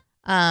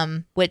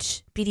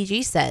 which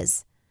BDG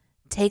says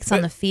takes on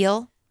But- the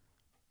feel.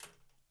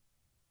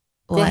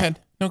 Go ahead.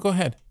 No, go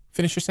ahead.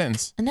 Finish your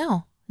sentence.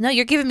 No,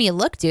 you're giving me a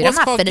look, dude. Well, I'm it's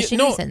not called finishing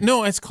no, your sentence.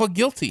 No, it's called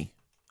Guilty.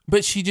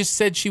 But she just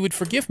said she would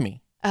forgive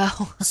me.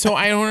 Oh, So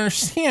I don't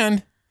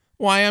understand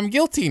why I'm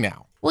guilty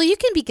now. well, you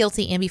can be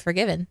guilty and be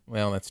forgiven.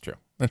 Well, that's true.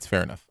 That's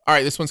fair enough. All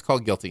right, this one's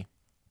called Guilty.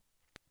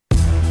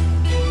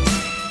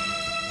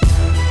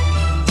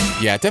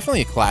 Yeah,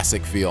 definitely a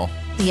classic feel.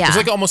 Yeah. It's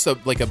like almost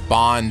like a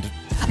Bond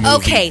movie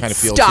Okay, kind of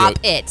feel stop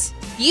to it. it.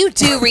 You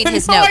do read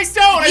his No, notes.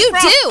 I don't. I You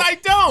promise do. I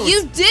don't.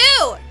 You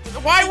do.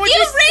 Why would You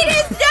you read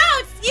his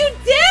notes. You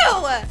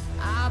do.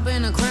 I've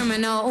been a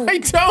criminal. I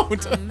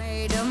don't.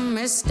 Made a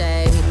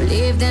mistake.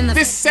 Believed in the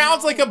This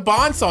sounds like a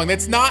Bond song.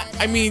 That's not,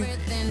 I mean,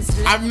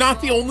 I'm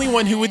not the only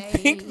one who would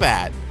think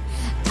that.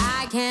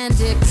 I can't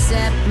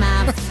accept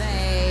my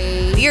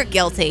fate. You're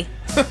guilty.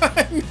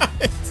 I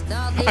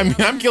mean,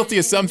 I'm guilty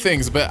of some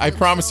things, but I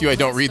promise you I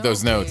don't read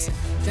those notes.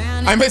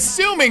 I'm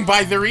assuming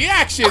by the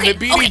reaction that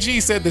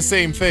BDG said the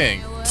same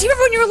thing. Do you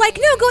remember when you were like,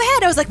 no, go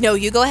ahead? I was like, no,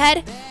 you go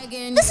ahead.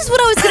 This is what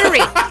I was going to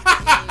read.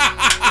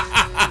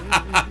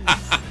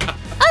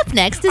 Up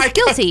next is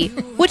Guilty,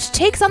 which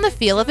takes on the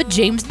feel of a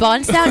James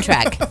Bond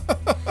soundtrack.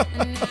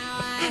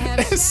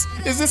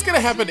 Is this going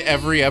to happen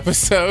every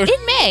episode?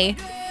 It may.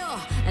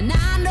 And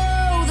I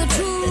know the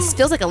truth. This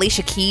feels like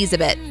Alicia Keys a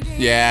bit.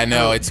 Yeah,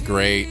 no, it's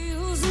great.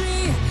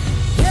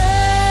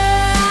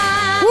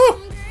 Yeah.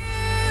 Woo!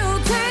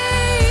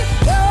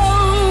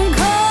 Don't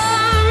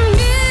come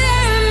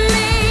near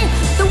me.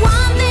 The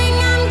one thing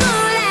I'm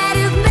good at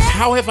is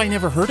How have I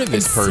never heard of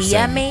this person?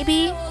 Sia,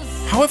 maybe?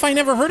 How have I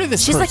never heard of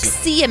this She's person? like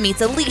Sia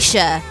meets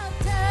Alicia.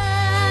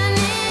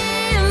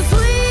 turning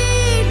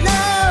sweet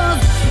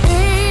love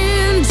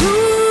into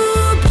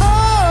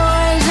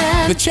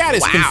poison. The chat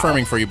is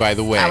confirming for you, by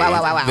the way,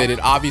 Wow. that it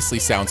obviously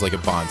sounds like a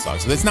Bond song.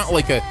 So that's not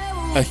like a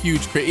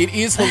huge... It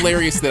is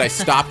hilarious that I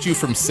stopped you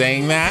from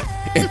saying that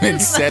and then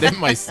said it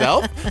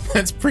myself.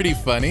 That's pretty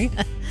funny.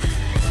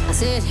 I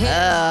sit here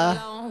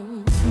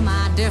alone,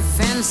 my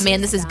defense.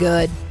 Man, this is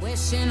good.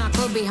 Wishing I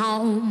could be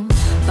home,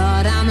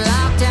 but I'm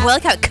locked out. I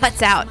like how it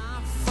cuts out.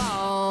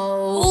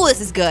 Oh,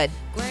 this is good.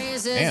 Man.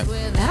 I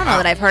don't know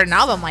that I've heard an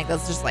album like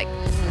this. Just like,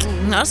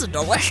 this is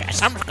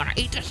delicious. I'm just gonna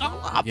eat this all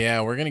up.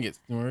 Yeah, we're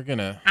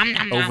gonna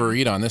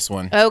overeat on this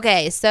one.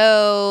 Okay,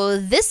 so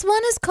this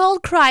one is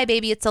called Cry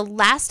Baby. It's the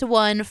last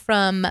one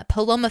from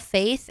Paloma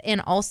Faith,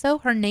 and also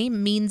her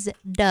name means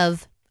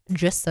dove,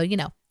 just so you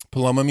know.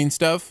 Paloma means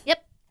dove?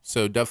 Yep.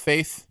 So Dove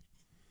Faith?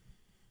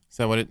 Is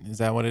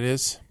that what it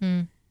is?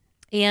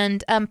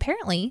 And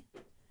apparently,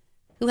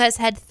 who has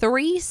had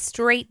 3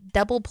 straight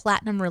double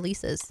platinum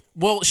releases.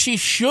 Well, she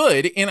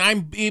should,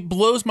 and it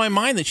blows my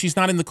mind that she's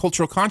not in the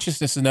cultural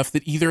consciousness enough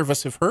that either of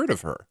us have heard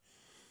of her.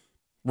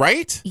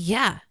 Right?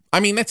 Yeah. I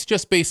mean, that's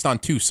just based on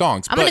 2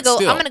 songs. I'm but gonna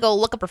still. go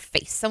look up her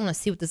face. I want to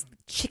see what this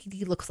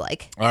chickadee looks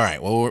like. All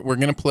right. Well, we're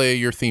gonna play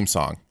your theme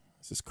song.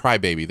 This is Cry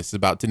Baby. This is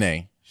about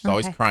Danae. She's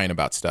always Okay. crying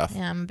about stuff.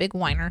 Yeah, I'm a big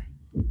whiner.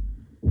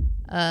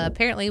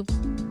 Apparently,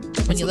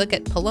 when you look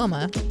at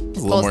Paloma, it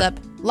little pulls more- up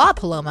La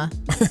Paloma,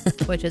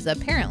 which is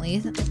apparently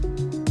Is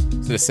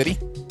it a city?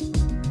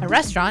 a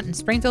restaurant in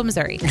Springfield,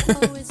 Missouri.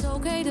 Oh, it's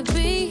okay to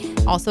be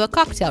Also a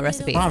cocktail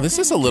recipe. Wow, this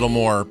is a little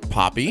more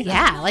poppy.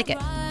 Yeah, I like it.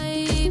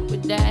 right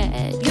with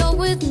that. You're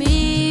with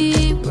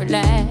me,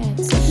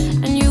 relax,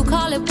 and you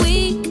call it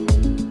weak.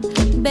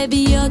 Baby,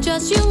 you're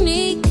just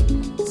unique.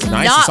 It's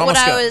nice. Not It's what almost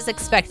I got- was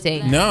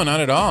expecting. No,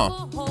 not at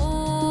all.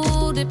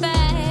 Hold it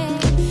back.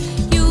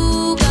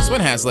 You got This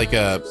one has like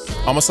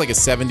almost like a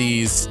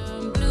 70s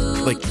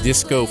like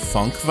disco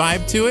funk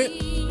vibe to it.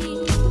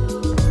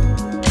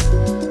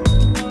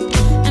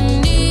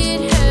 and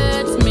it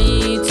hurts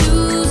me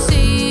to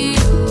see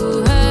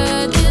you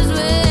hurt this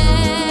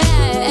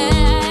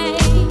way.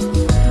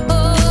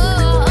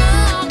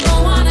 Oh, go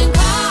on and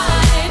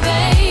cry,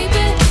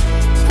 baby,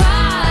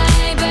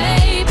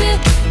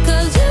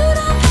 'cause you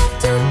don't have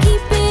to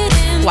keep it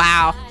in.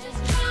 Wow.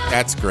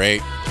 That's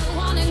great. Go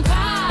on and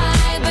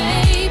cry,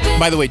 baby.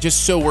 By the way,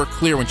 just so we're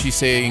clear, when she's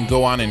saying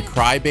 "go on and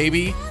cry,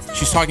 baby,"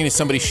 she's talking to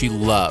somebody she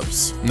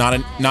loves, not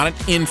an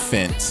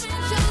infant.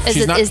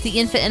 She's not. Is the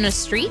infant in a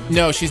street?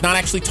 No, she's not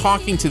actually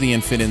talking to the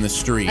infant in the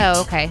street.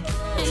 Oh, okay.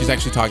 She's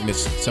actually talking to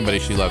somebody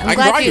she loves. I'm I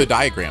can glad draw you you- a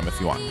diagram if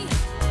you want.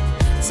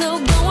 So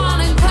go on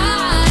and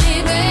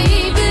cry,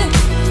 baby, just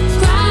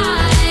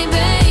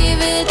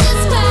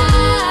cry.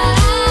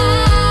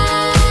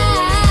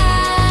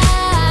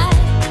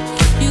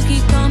 You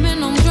keep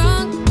coming on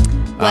drunk.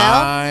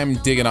 Well- I'm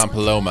digging on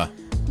Paloma.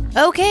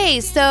 Okay,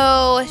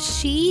 so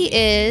she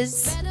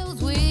is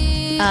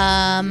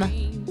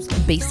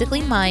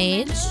basically my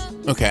age,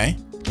 Okay.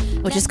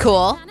 which is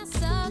cool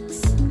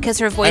because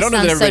her voice I don't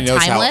know that sounds so everybody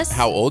knows timeless.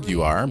 how old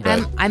you are,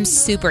 but I'm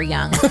super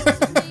young.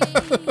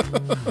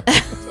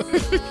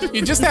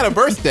 you just had a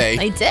birthday.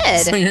 I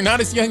did. So you're not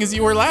as young as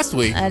you were last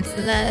week.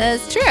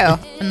 That's true.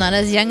 I'm not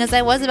as young as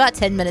I was about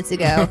 10 minutes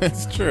ago.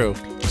 That's true.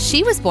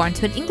 She was born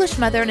to an English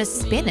mother and a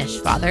Spanish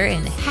father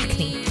in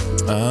Hackney.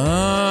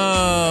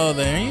 Oh,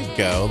 there you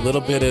go. A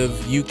little bit of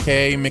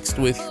UK mixed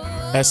with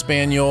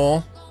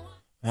Espanol.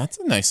 That's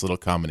a nice little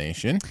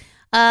combination.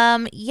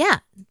 Yeah.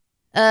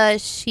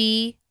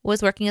 She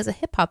was working as a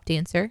hip hop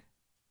dancer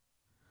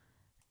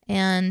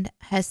and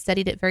has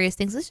studied at various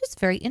things. It's just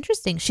very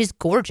interesting. She's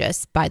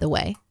gorgeous, by the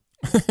way.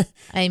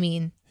 I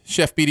mean,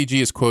 Chef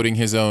BDG is quoting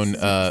his own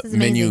this is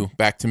menu amazing.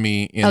 back to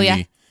me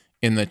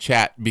in the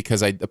chat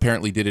because I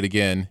apparently did it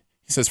again.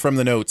 He says, from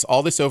the notes,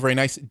 all this over a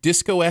nice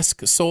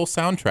disco-esque soul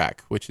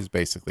soundtrack, which is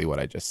basically what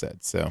I just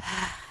said. So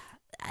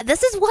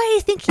this is why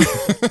I think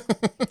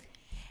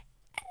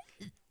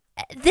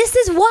this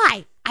is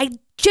why I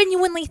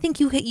genuinely think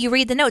you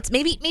read the notes.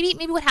 Maybe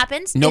what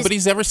happens is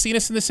nobody's ever seen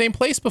us in the same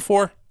place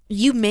before.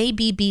 you may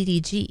be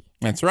BDG.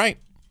 That's right.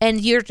 and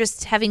you're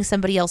just having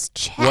somebody else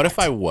chat. What if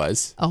I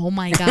was? Oh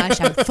my gosh,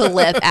 I would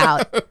flip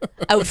out.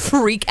 I would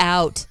freak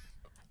out.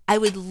 I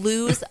would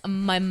lose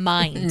my I've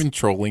mind been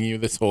trolling you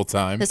this whole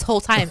time. this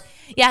whole time.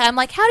 Yeah, I'm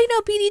like, how do you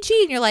know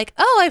BDG? And you're like,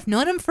 oh, I've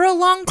known him for a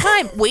long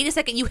time. Wait a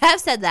second, you have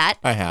said that.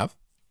 I have.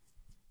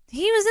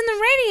 He was in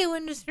the radio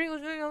industry for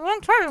a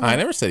long time. I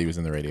never said he was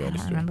in the radio I don't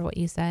industry. remember what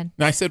you said.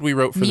 No, I said we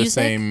wrote for Music? the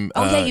same.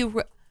 Oh, yeah,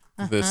 you.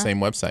 The same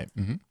website.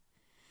 Mm-hmm.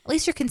 At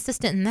least you're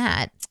consistent in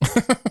that.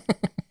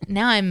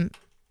 Now I'm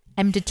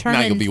Now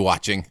determined. you'll be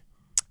watching.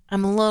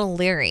 I'm a little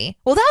leery.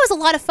 Well, that was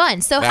a lot of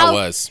fun. So That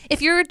was.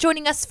 If you're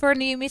joining us for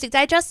New Music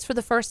Digest for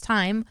the first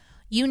time,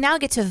 you now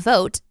get to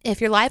vote if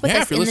you're live with Yeah,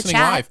 us if you're in the listening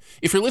chat. live.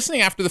 If you're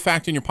listening after the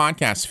fact in your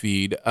podcast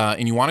feed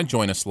and you want to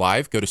join us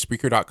live, go to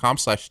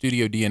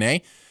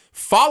Spreaker.com/StudioDNA.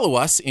 Follow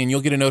us, and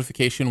you'll get a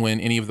notification when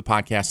any of the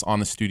podcasts on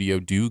the studio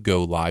do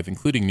go live,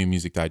 including New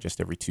Music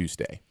Digest every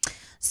Tuesday.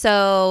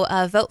 So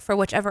vote for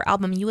whichever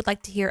album you would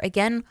like to hear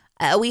again.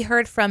 We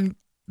heard from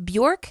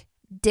Bjork,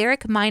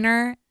 Derek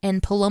Minor,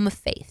 and Paloma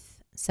Faith.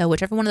 So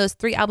whichever one of those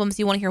 3 albums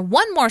you want to hear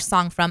one more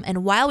song from,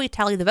 and while we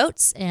tally the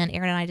votes and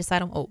Aaron and I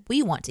decide on what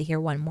we want to hear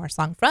one more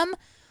song from,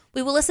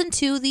 we will listen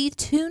to the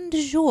Tune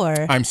du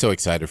Jour, I'm so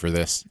excited for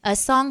this. a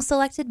song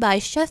selected by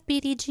Chef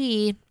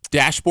BDG.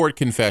 Dashboard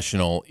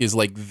Confessional is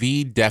like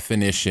the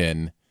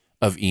definition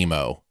of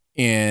emo.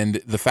 And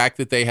the fact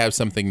that they have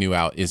something new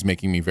out is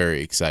making me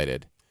very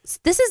excited.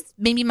 This is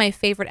maybe my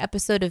favorite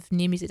episode of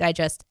New Music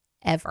Digest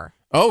ever.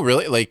 Oh,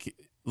 really? Like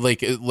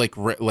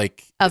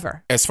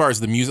Ever. as far as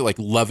the music, like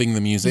loving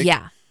the music?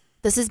 Yeah.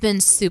 This has been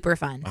super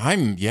fun.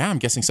 I'm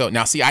guessing so.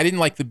 Now, see, I didn't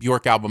like the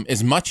Bjork album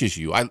as much as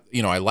you. I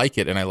like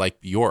it and I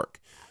like Bjork,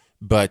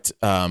 but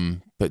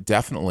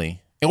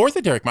definitely, or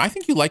the Derek. I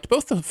think you liked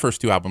both the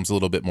first 2 albums a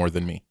little bit more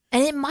than me.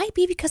 And it might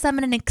be because I'm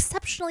in an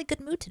exceptionally good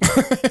mood today.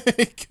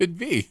 It could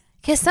be.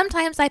 Because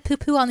sometimes I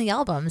poo-poo on the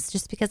albums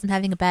just because I'm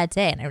having a bad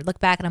day. And I look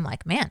back and I'm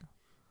like, man,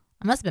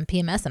 I must have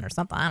been PMSing or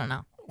something. I don't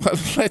know.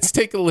 Let's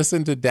take a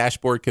listen to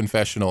Dashboard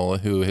Confessional,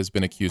 who has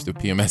been accused of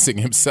PMSing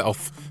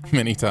himself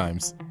many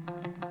times.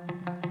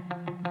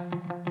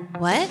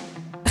 What?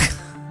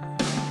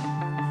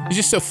 He's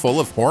just so full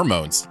of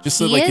hormones, just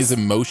so He like is? his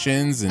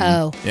emotions and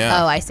Oh,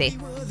 I see.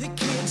 The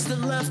kids that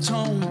left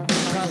home,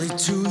 probably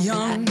too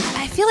young.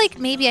 I feel like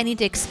maybe I need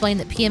to explain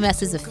that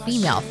PMS is a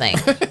female thing.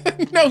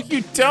 No,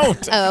 you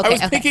don't. Oh, okay, I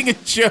was okay. making a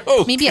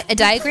joke. Maybe a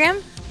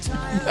diagram?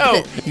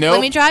 No. Let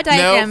me draw a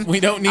diagram. No, we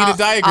don't need I'll- a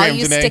diagram I'll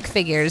use today. stick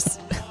figures.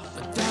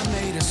 That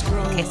made us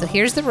grow. Okay, so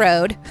here's the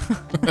road.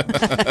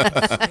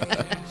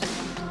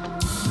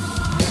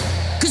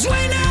 Cause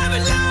we never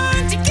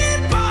learned to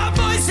keep our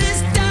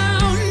voices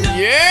down. No.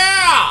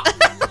 Yeah!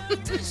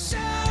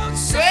 Shout,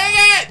 Sing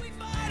it!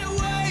 fight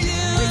away,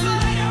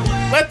 fight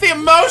away. Let the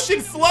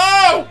emotion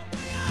flow!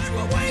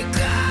 Away,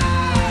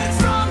 God,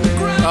 from the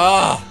ground.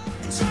 Oh,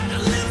 Trying to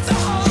lift the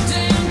whole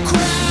damn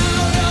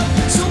crowd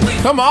up. So we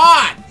come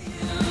on!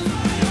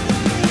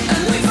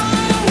 and we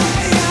find a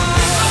way out.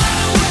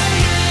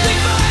 We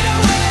find a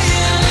way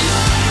out.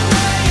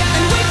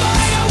 And we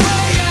find a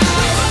way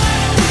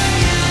out.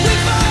 We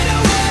find a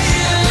way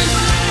out.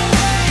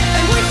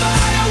 And we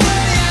find a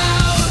way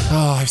out.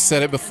 Oh, I've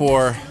said it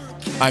before.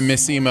 I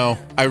miss emo.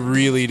 I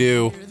really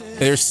do.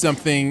 There's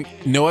something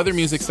no other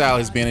music style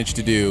has managed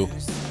to do.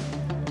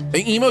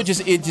 The emo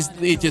just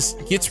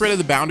gets rid of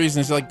the boundaries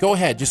and it's like, go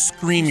ahead, just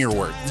scream your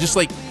word. Just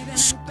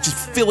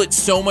fill it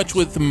so much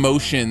with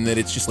emotion that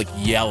it's just like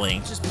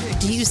yelling.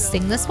 Do you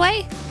sing this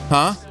way?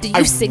 Huh? Do you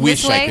I sing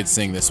wish this way? I could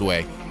sing this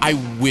way. I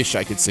wish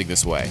I could sing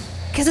this way.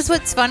 Because it's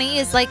what's funny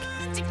is like,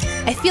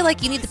 I feel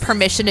like you need the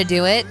permission to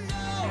do it.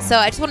 So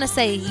I just want to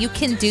say you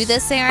can do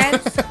this, Aaron,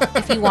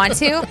 if you want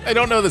to. I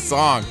don't know the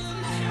song.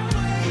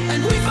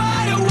 And we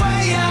find a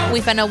way out. We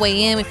find a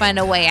way in, we find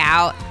a way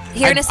out.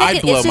 Here in I a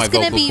second, blow it's just my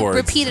going to vocal be cords.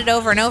 repeated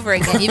over and over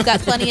again. You've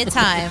got plenty of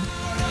time.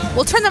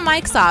 We'll turn the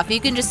mics off.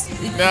 You can just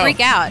No. freak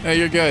out. No,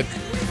 you're good.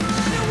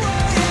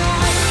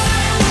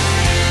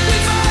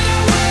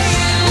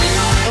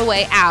 A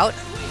way out.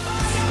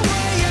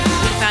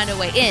 We found a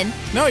way in.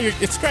 No,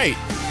 it's great.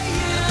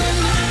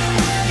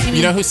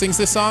 You know who sings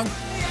this song?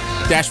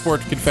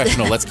 Dashboard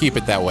Confessional. Let's keep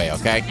it that way,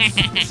 okay?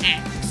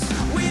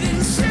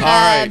 All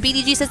right.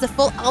 BDG says the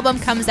full album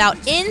comes out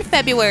in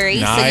February,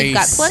 so you've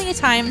got Nice. plenty of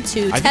time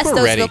to I think test we're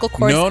those ready. vocal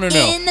cords No.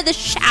 in the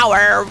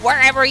shower,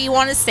 wherever you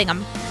want to sing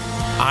them.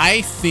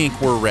 I think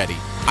we're ready.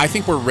 I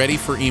think we're ready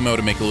for emo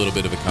to make a little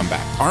bit of a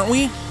comeback. Aren't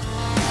we?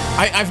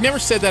 I've never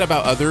said that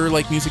about other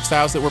like music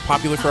styles that were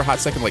popular for a hot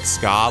second, like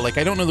ska. Like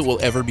I don't know that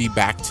we'll ever be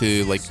back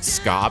to like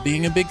ska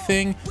being a big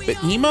thing.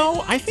 But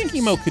emo, I think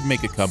emo could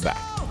make a comeback.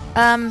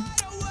 I'm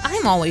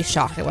always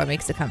shocked at what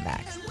makes a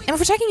comeback. And if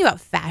we're talking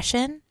about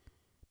fashion,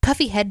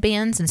 puffy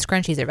headbands and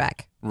scrunchies are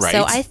back. Right.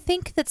 So I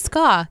think that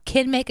ska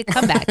can make a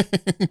comeback.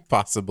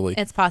 Possibly.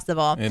 It's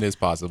possible. It is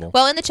possible.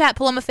 Well, in the chat,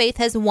 Paloma Faith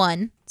has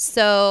won.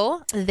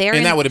 So they're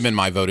And that would have been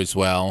my vote as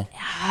well.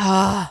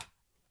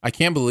 I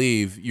can't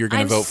believe you're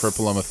going to vote for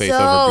Paloma Faith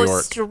over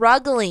Bjork.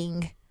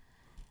 Struggling.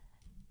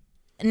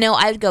 No,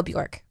 I'd go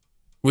Bjork.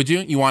 Would you?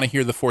 You want to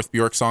hear the fourth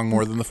Bjork song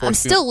more than the fourth? I'm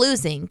still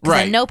losing because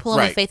I Right, know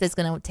Paloma right. Faith is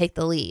going to take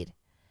the lead.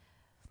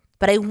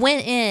 But I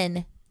went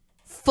in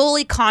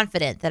fully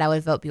confident that I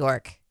would vote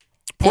Bjork.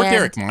 Poor And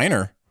Derek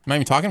Minor. I'm not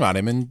even talking about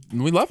him, and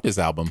we loved his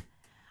album.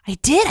 I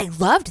did. I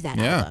loved that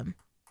Yeah. album.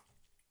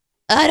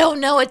 I don't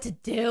know what to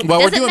do.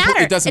 Well, it doesn't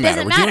matter. It doesn't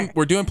matter. matter.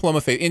 We're doing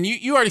Paloma Faith, and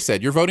you already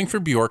said you're voting for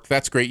Bjork.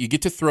 That's great. You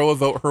get to throw a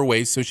vote her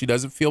way so she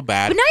doesn't feel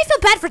bad. But now I feel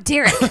bad for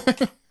Derek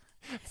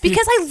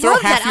because I Throw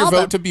love half that your album.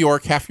 vote to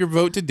Bjork, half your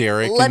vote to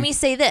Derek. Let and- me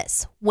say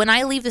this: when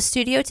I leave the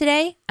studio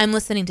today, I'm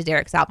listening to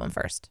Derek's album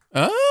first.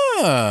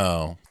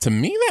 Oh, to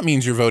me that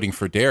means you're voting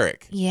for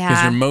Derek. Yeah.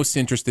 because you're most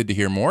interested to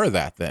hear more of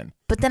that. Then,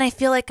 But then I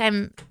feel like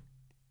I'm.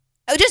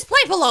 Oh, just play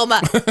Paloma.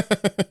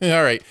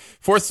 all right.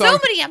 Fourth So song.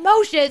 many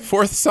emotions.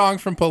 Fourth song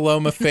from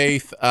Paloma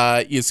Faith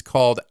is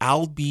called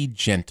 "I'll Be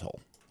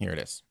Gentle." Here it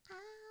is.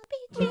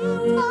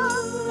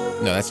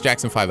 No, that's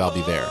Jackson 5. I'll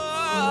be there.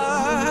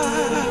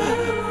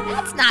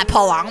 That's not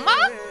Paloma.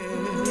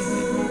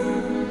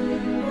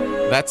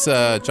 That's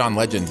John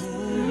Legend.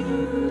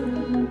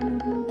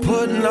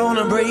 Putting on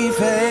a brave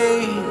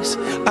face,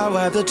 I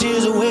wipe the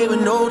tears away with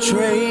no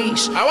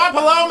trace. I want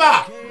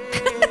Paloma.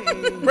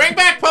 Bring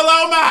back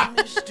Paloma.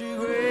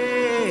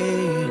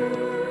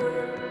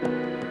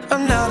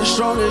 I'm not as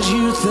strong as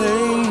you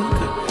think,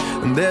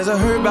 and there's a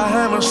hurt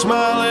behind my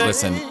smiling.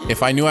 Listen,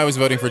 if I knew I was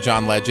voting for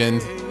John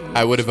Legend,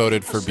 I would have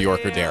voted for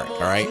Bjork or Derek.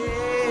 All right.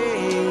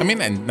 I mean,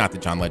 and not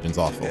that John Legend's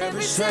awful.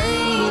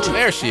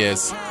 There she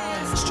is.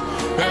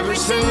 Every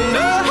sinner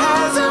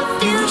has a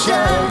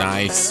future.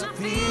 Nice.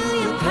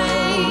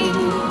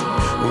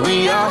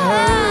 We are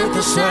hurt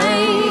the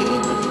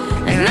same,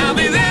 and I'll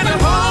be there to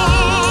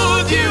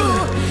hold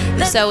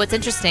you. So it's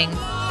interesting.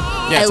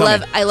 Yeah,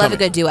 I love a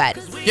good duet.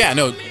 Yeah,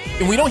 no,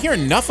 and we don't hear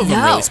enough of them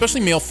No. really,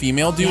 especially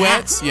male-female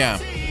duets. Yeah.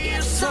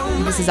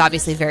 This is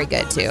obviously very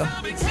good too.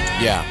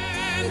 Yeah.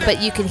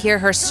 But you can hear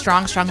her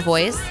strong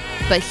voice,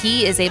 but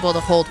he is able to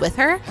hold with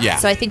her. Yeah.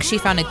 So I think she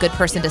found a good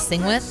person to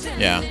sing with.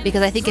 Yeah.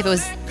 Because I think if it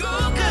was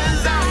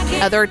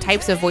other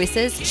types of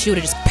voices, she would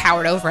have just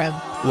powered over him.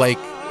 Like,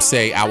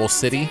 say, Owl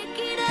City.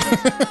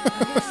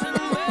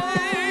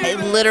 I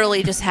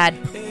literally just had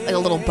like a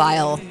little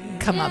bile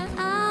come up.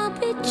 I'll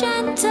be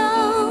gentle.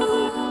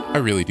 I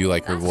really do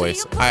like her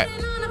voice.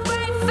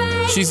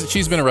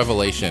 She's been a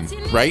revelation,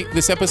 right?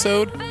 This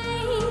episode.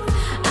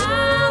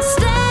 I'll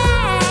stay.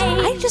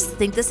 I just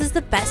think this is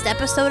the best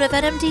episode of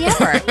NMD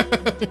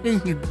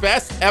ever.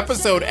 Best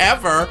episode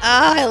ever. Oh,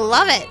 I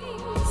love it.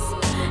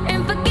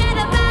 And forget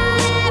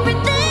about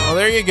everything. Well,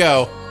 there you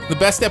go. The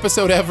best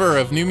episode ever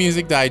of New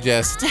Music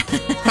Digest.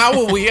 How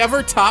will we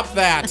ever top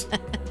that?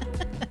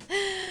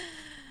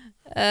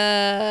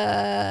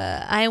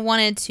 I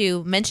wanted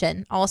to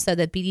mention also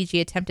that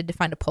BDG attempted to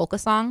find a polka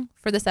song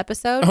for this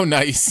episode, Oh,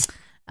 nice.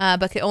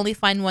 but could only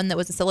find one that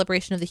was a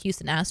celebration of the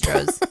Houston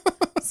Astros.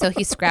 So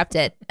he scrapped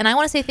it. And I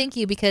want to say thank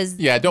you because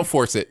Yeah, don't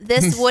force it.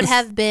 this would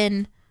have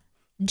been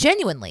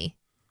genuinely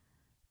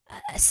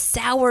a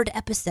soured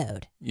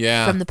episode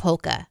Yeah. from the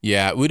polka.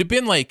 Yeah, it would have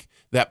been like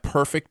that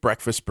perfect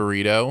breakfast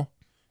burrito,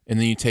 and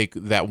then you take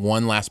that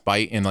one last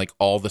bite, and like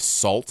all the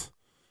salt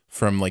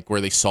from like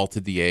where they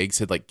salted the eggs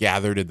had like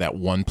gathered in that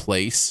one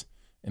place,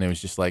 and it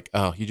was just like,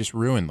 oh, you just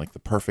ruined like the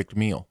perfect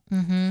meal.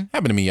 Mm-hmm.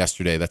 Happened to me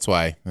yesterday. That's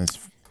why this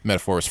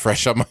metaphor was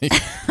fresh on my.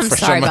 I'm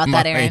sorry about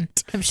that, Aaron.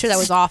 I'm sure that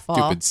was awful.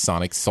 Stupid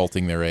Sonic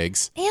salting their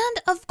eggs.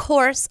 And of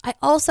course, I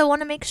also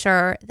want to make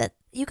sure that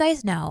you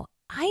guys know,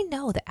 I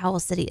know that Owl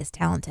City is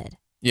talented.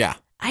 Yeah.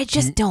 I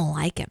just don't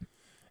like him.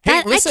 Hey,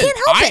 That- listen, I can't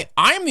help it.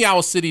 I am the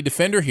Owl City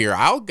defender here.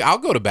 I'll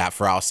go to bat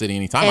for Owl City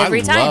anytime.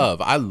 Every time.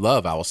 I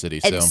love Owl City.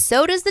 So And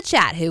so does the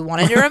chat, who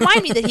wanted to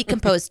remind me that he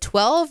composed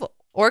 12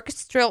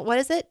 orchestral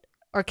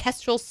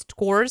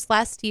scores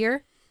last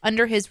year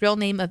under his real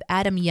name of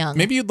Adam Young.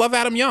 maybe you'd love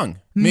Adam Young.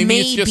 Maybe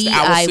it's just Maybe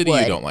Owl I City you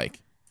would. don't like.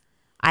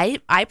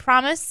 I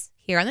promise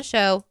here on the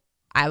show,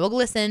 I will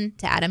listen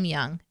to Adam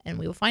Young and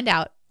we will find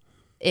out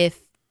if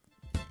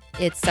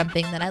it's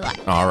something that I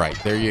like. All right,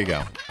 there you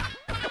go.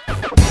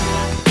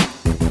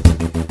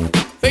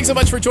 Thanks so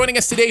much for joining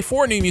us today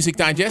for New Music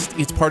Digest.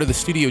 It's part of the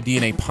Studio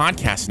DNA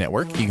podcast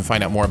network. You can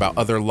find out more about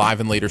other live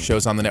and later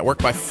shows on the network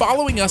by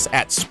following us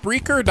at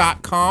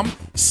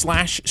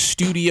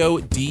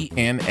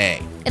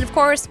Spreaker.com/StudioDNA. And of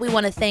course, we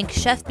want to thank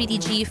Chef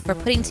BDG for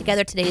putting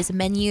together today's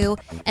menu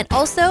and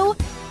also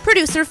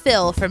producer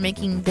Phil for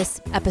making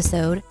this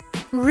episode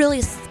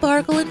really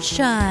sparkle and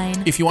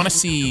shine. If you want to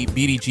see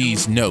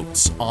BDG's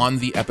notes on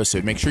the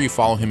episode, make sure you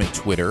follow him at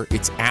Twitter.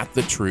 It's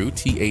 @TheTru,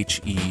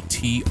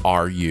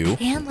 TheTru.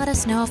 And let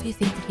us know if you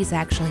think that he's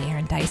actually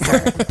Aaron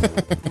Dicer.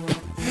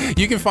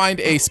 You can find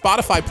a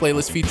Spotify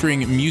playlist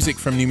featuring music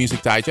from New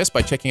Music Digest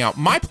by checking out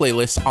my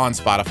playlist on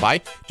Spotify.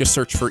 Just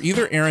search for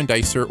either Aaron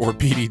Dicer or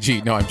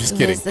BDG. No, I'm just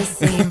kidding. It's the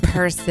same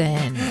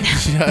person.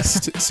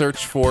 Just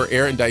search for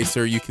Aaron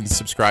Dicer. You can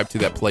subscribe to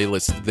that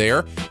playlist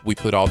there. We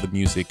put all the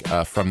music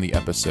from the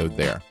episode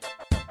there.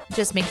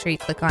 Just make sure you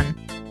click on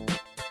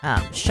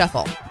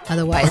shuffle.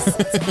 Otherwise,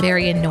 it's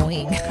very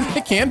annoying.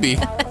 It can be.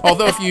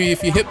 Although if you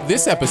hit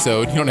this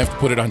episode, you don't have to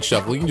put it on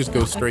shuffle. You can just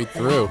go straight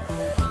through.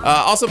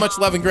 Also, much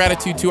love and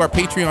gratitude to our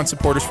Patreon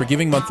supporters for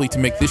giving monthly to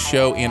make this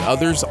show and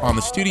others on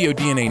the Studio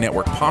DNA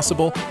network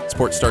possible.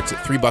 Support starts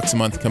at $3 a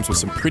month. Comes with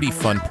some pretty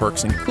fun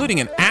perks, including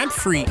an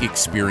ad-free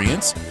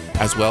experience,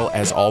 as well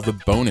as all the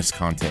bonus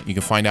content. You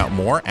can find out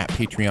more at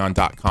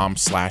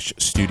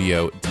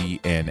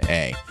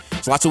patreon.com/StudioDNA.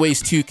 There's lots of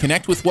ways to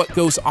connect with what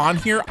goes on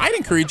here. I'd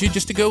encourage you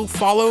just to go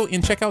follow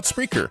and check out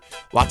Spreaker.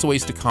 Lots of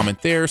ways to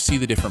comment there, see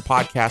the different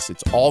podcasts.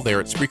 It's all there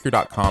at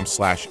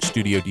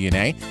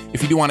Spreaker.com/StudioDNA.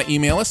 If you do want to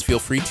email us, feel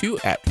free to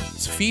at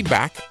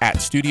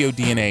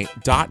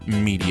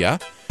feedback@StudioDNA.media.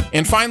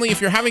 And finally, if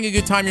you're having a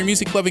good time, your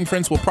music-loving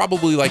friends will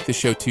probably like the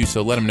show too,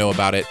 so let them know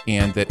about it.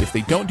 And that if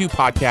they don't do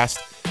podcasts,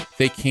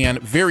 they can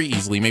very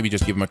easily maybe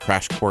just give them a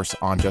crash course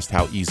on just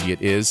how easy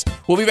it is.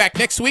 We'll be back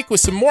next week with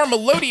some more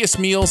melodious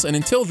meals. And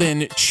until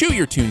then, chew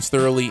your tunes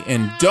thoroughly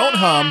and don't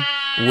hum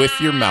with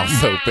your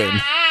mouth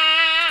open.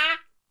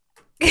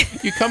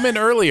 You come in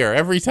earlier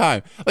every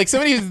time. Like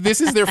somebody, this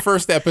is their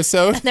first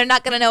episode. They're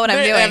not going to know what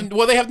I'm doing.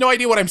 Well, they have no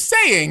idea what I'm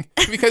saying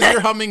because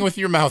you're humming with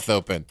your mouth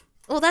open.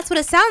 Well, that's what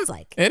it sounds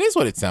like. It is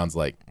what it sounds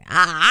like.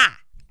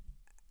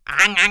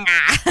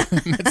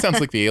 That sounds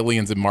like the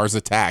aliens in Mars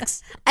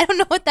Attacks. I don't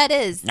know what that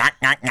is. Knock,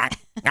 knock, knock.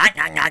 Knock,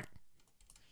 knock, knock.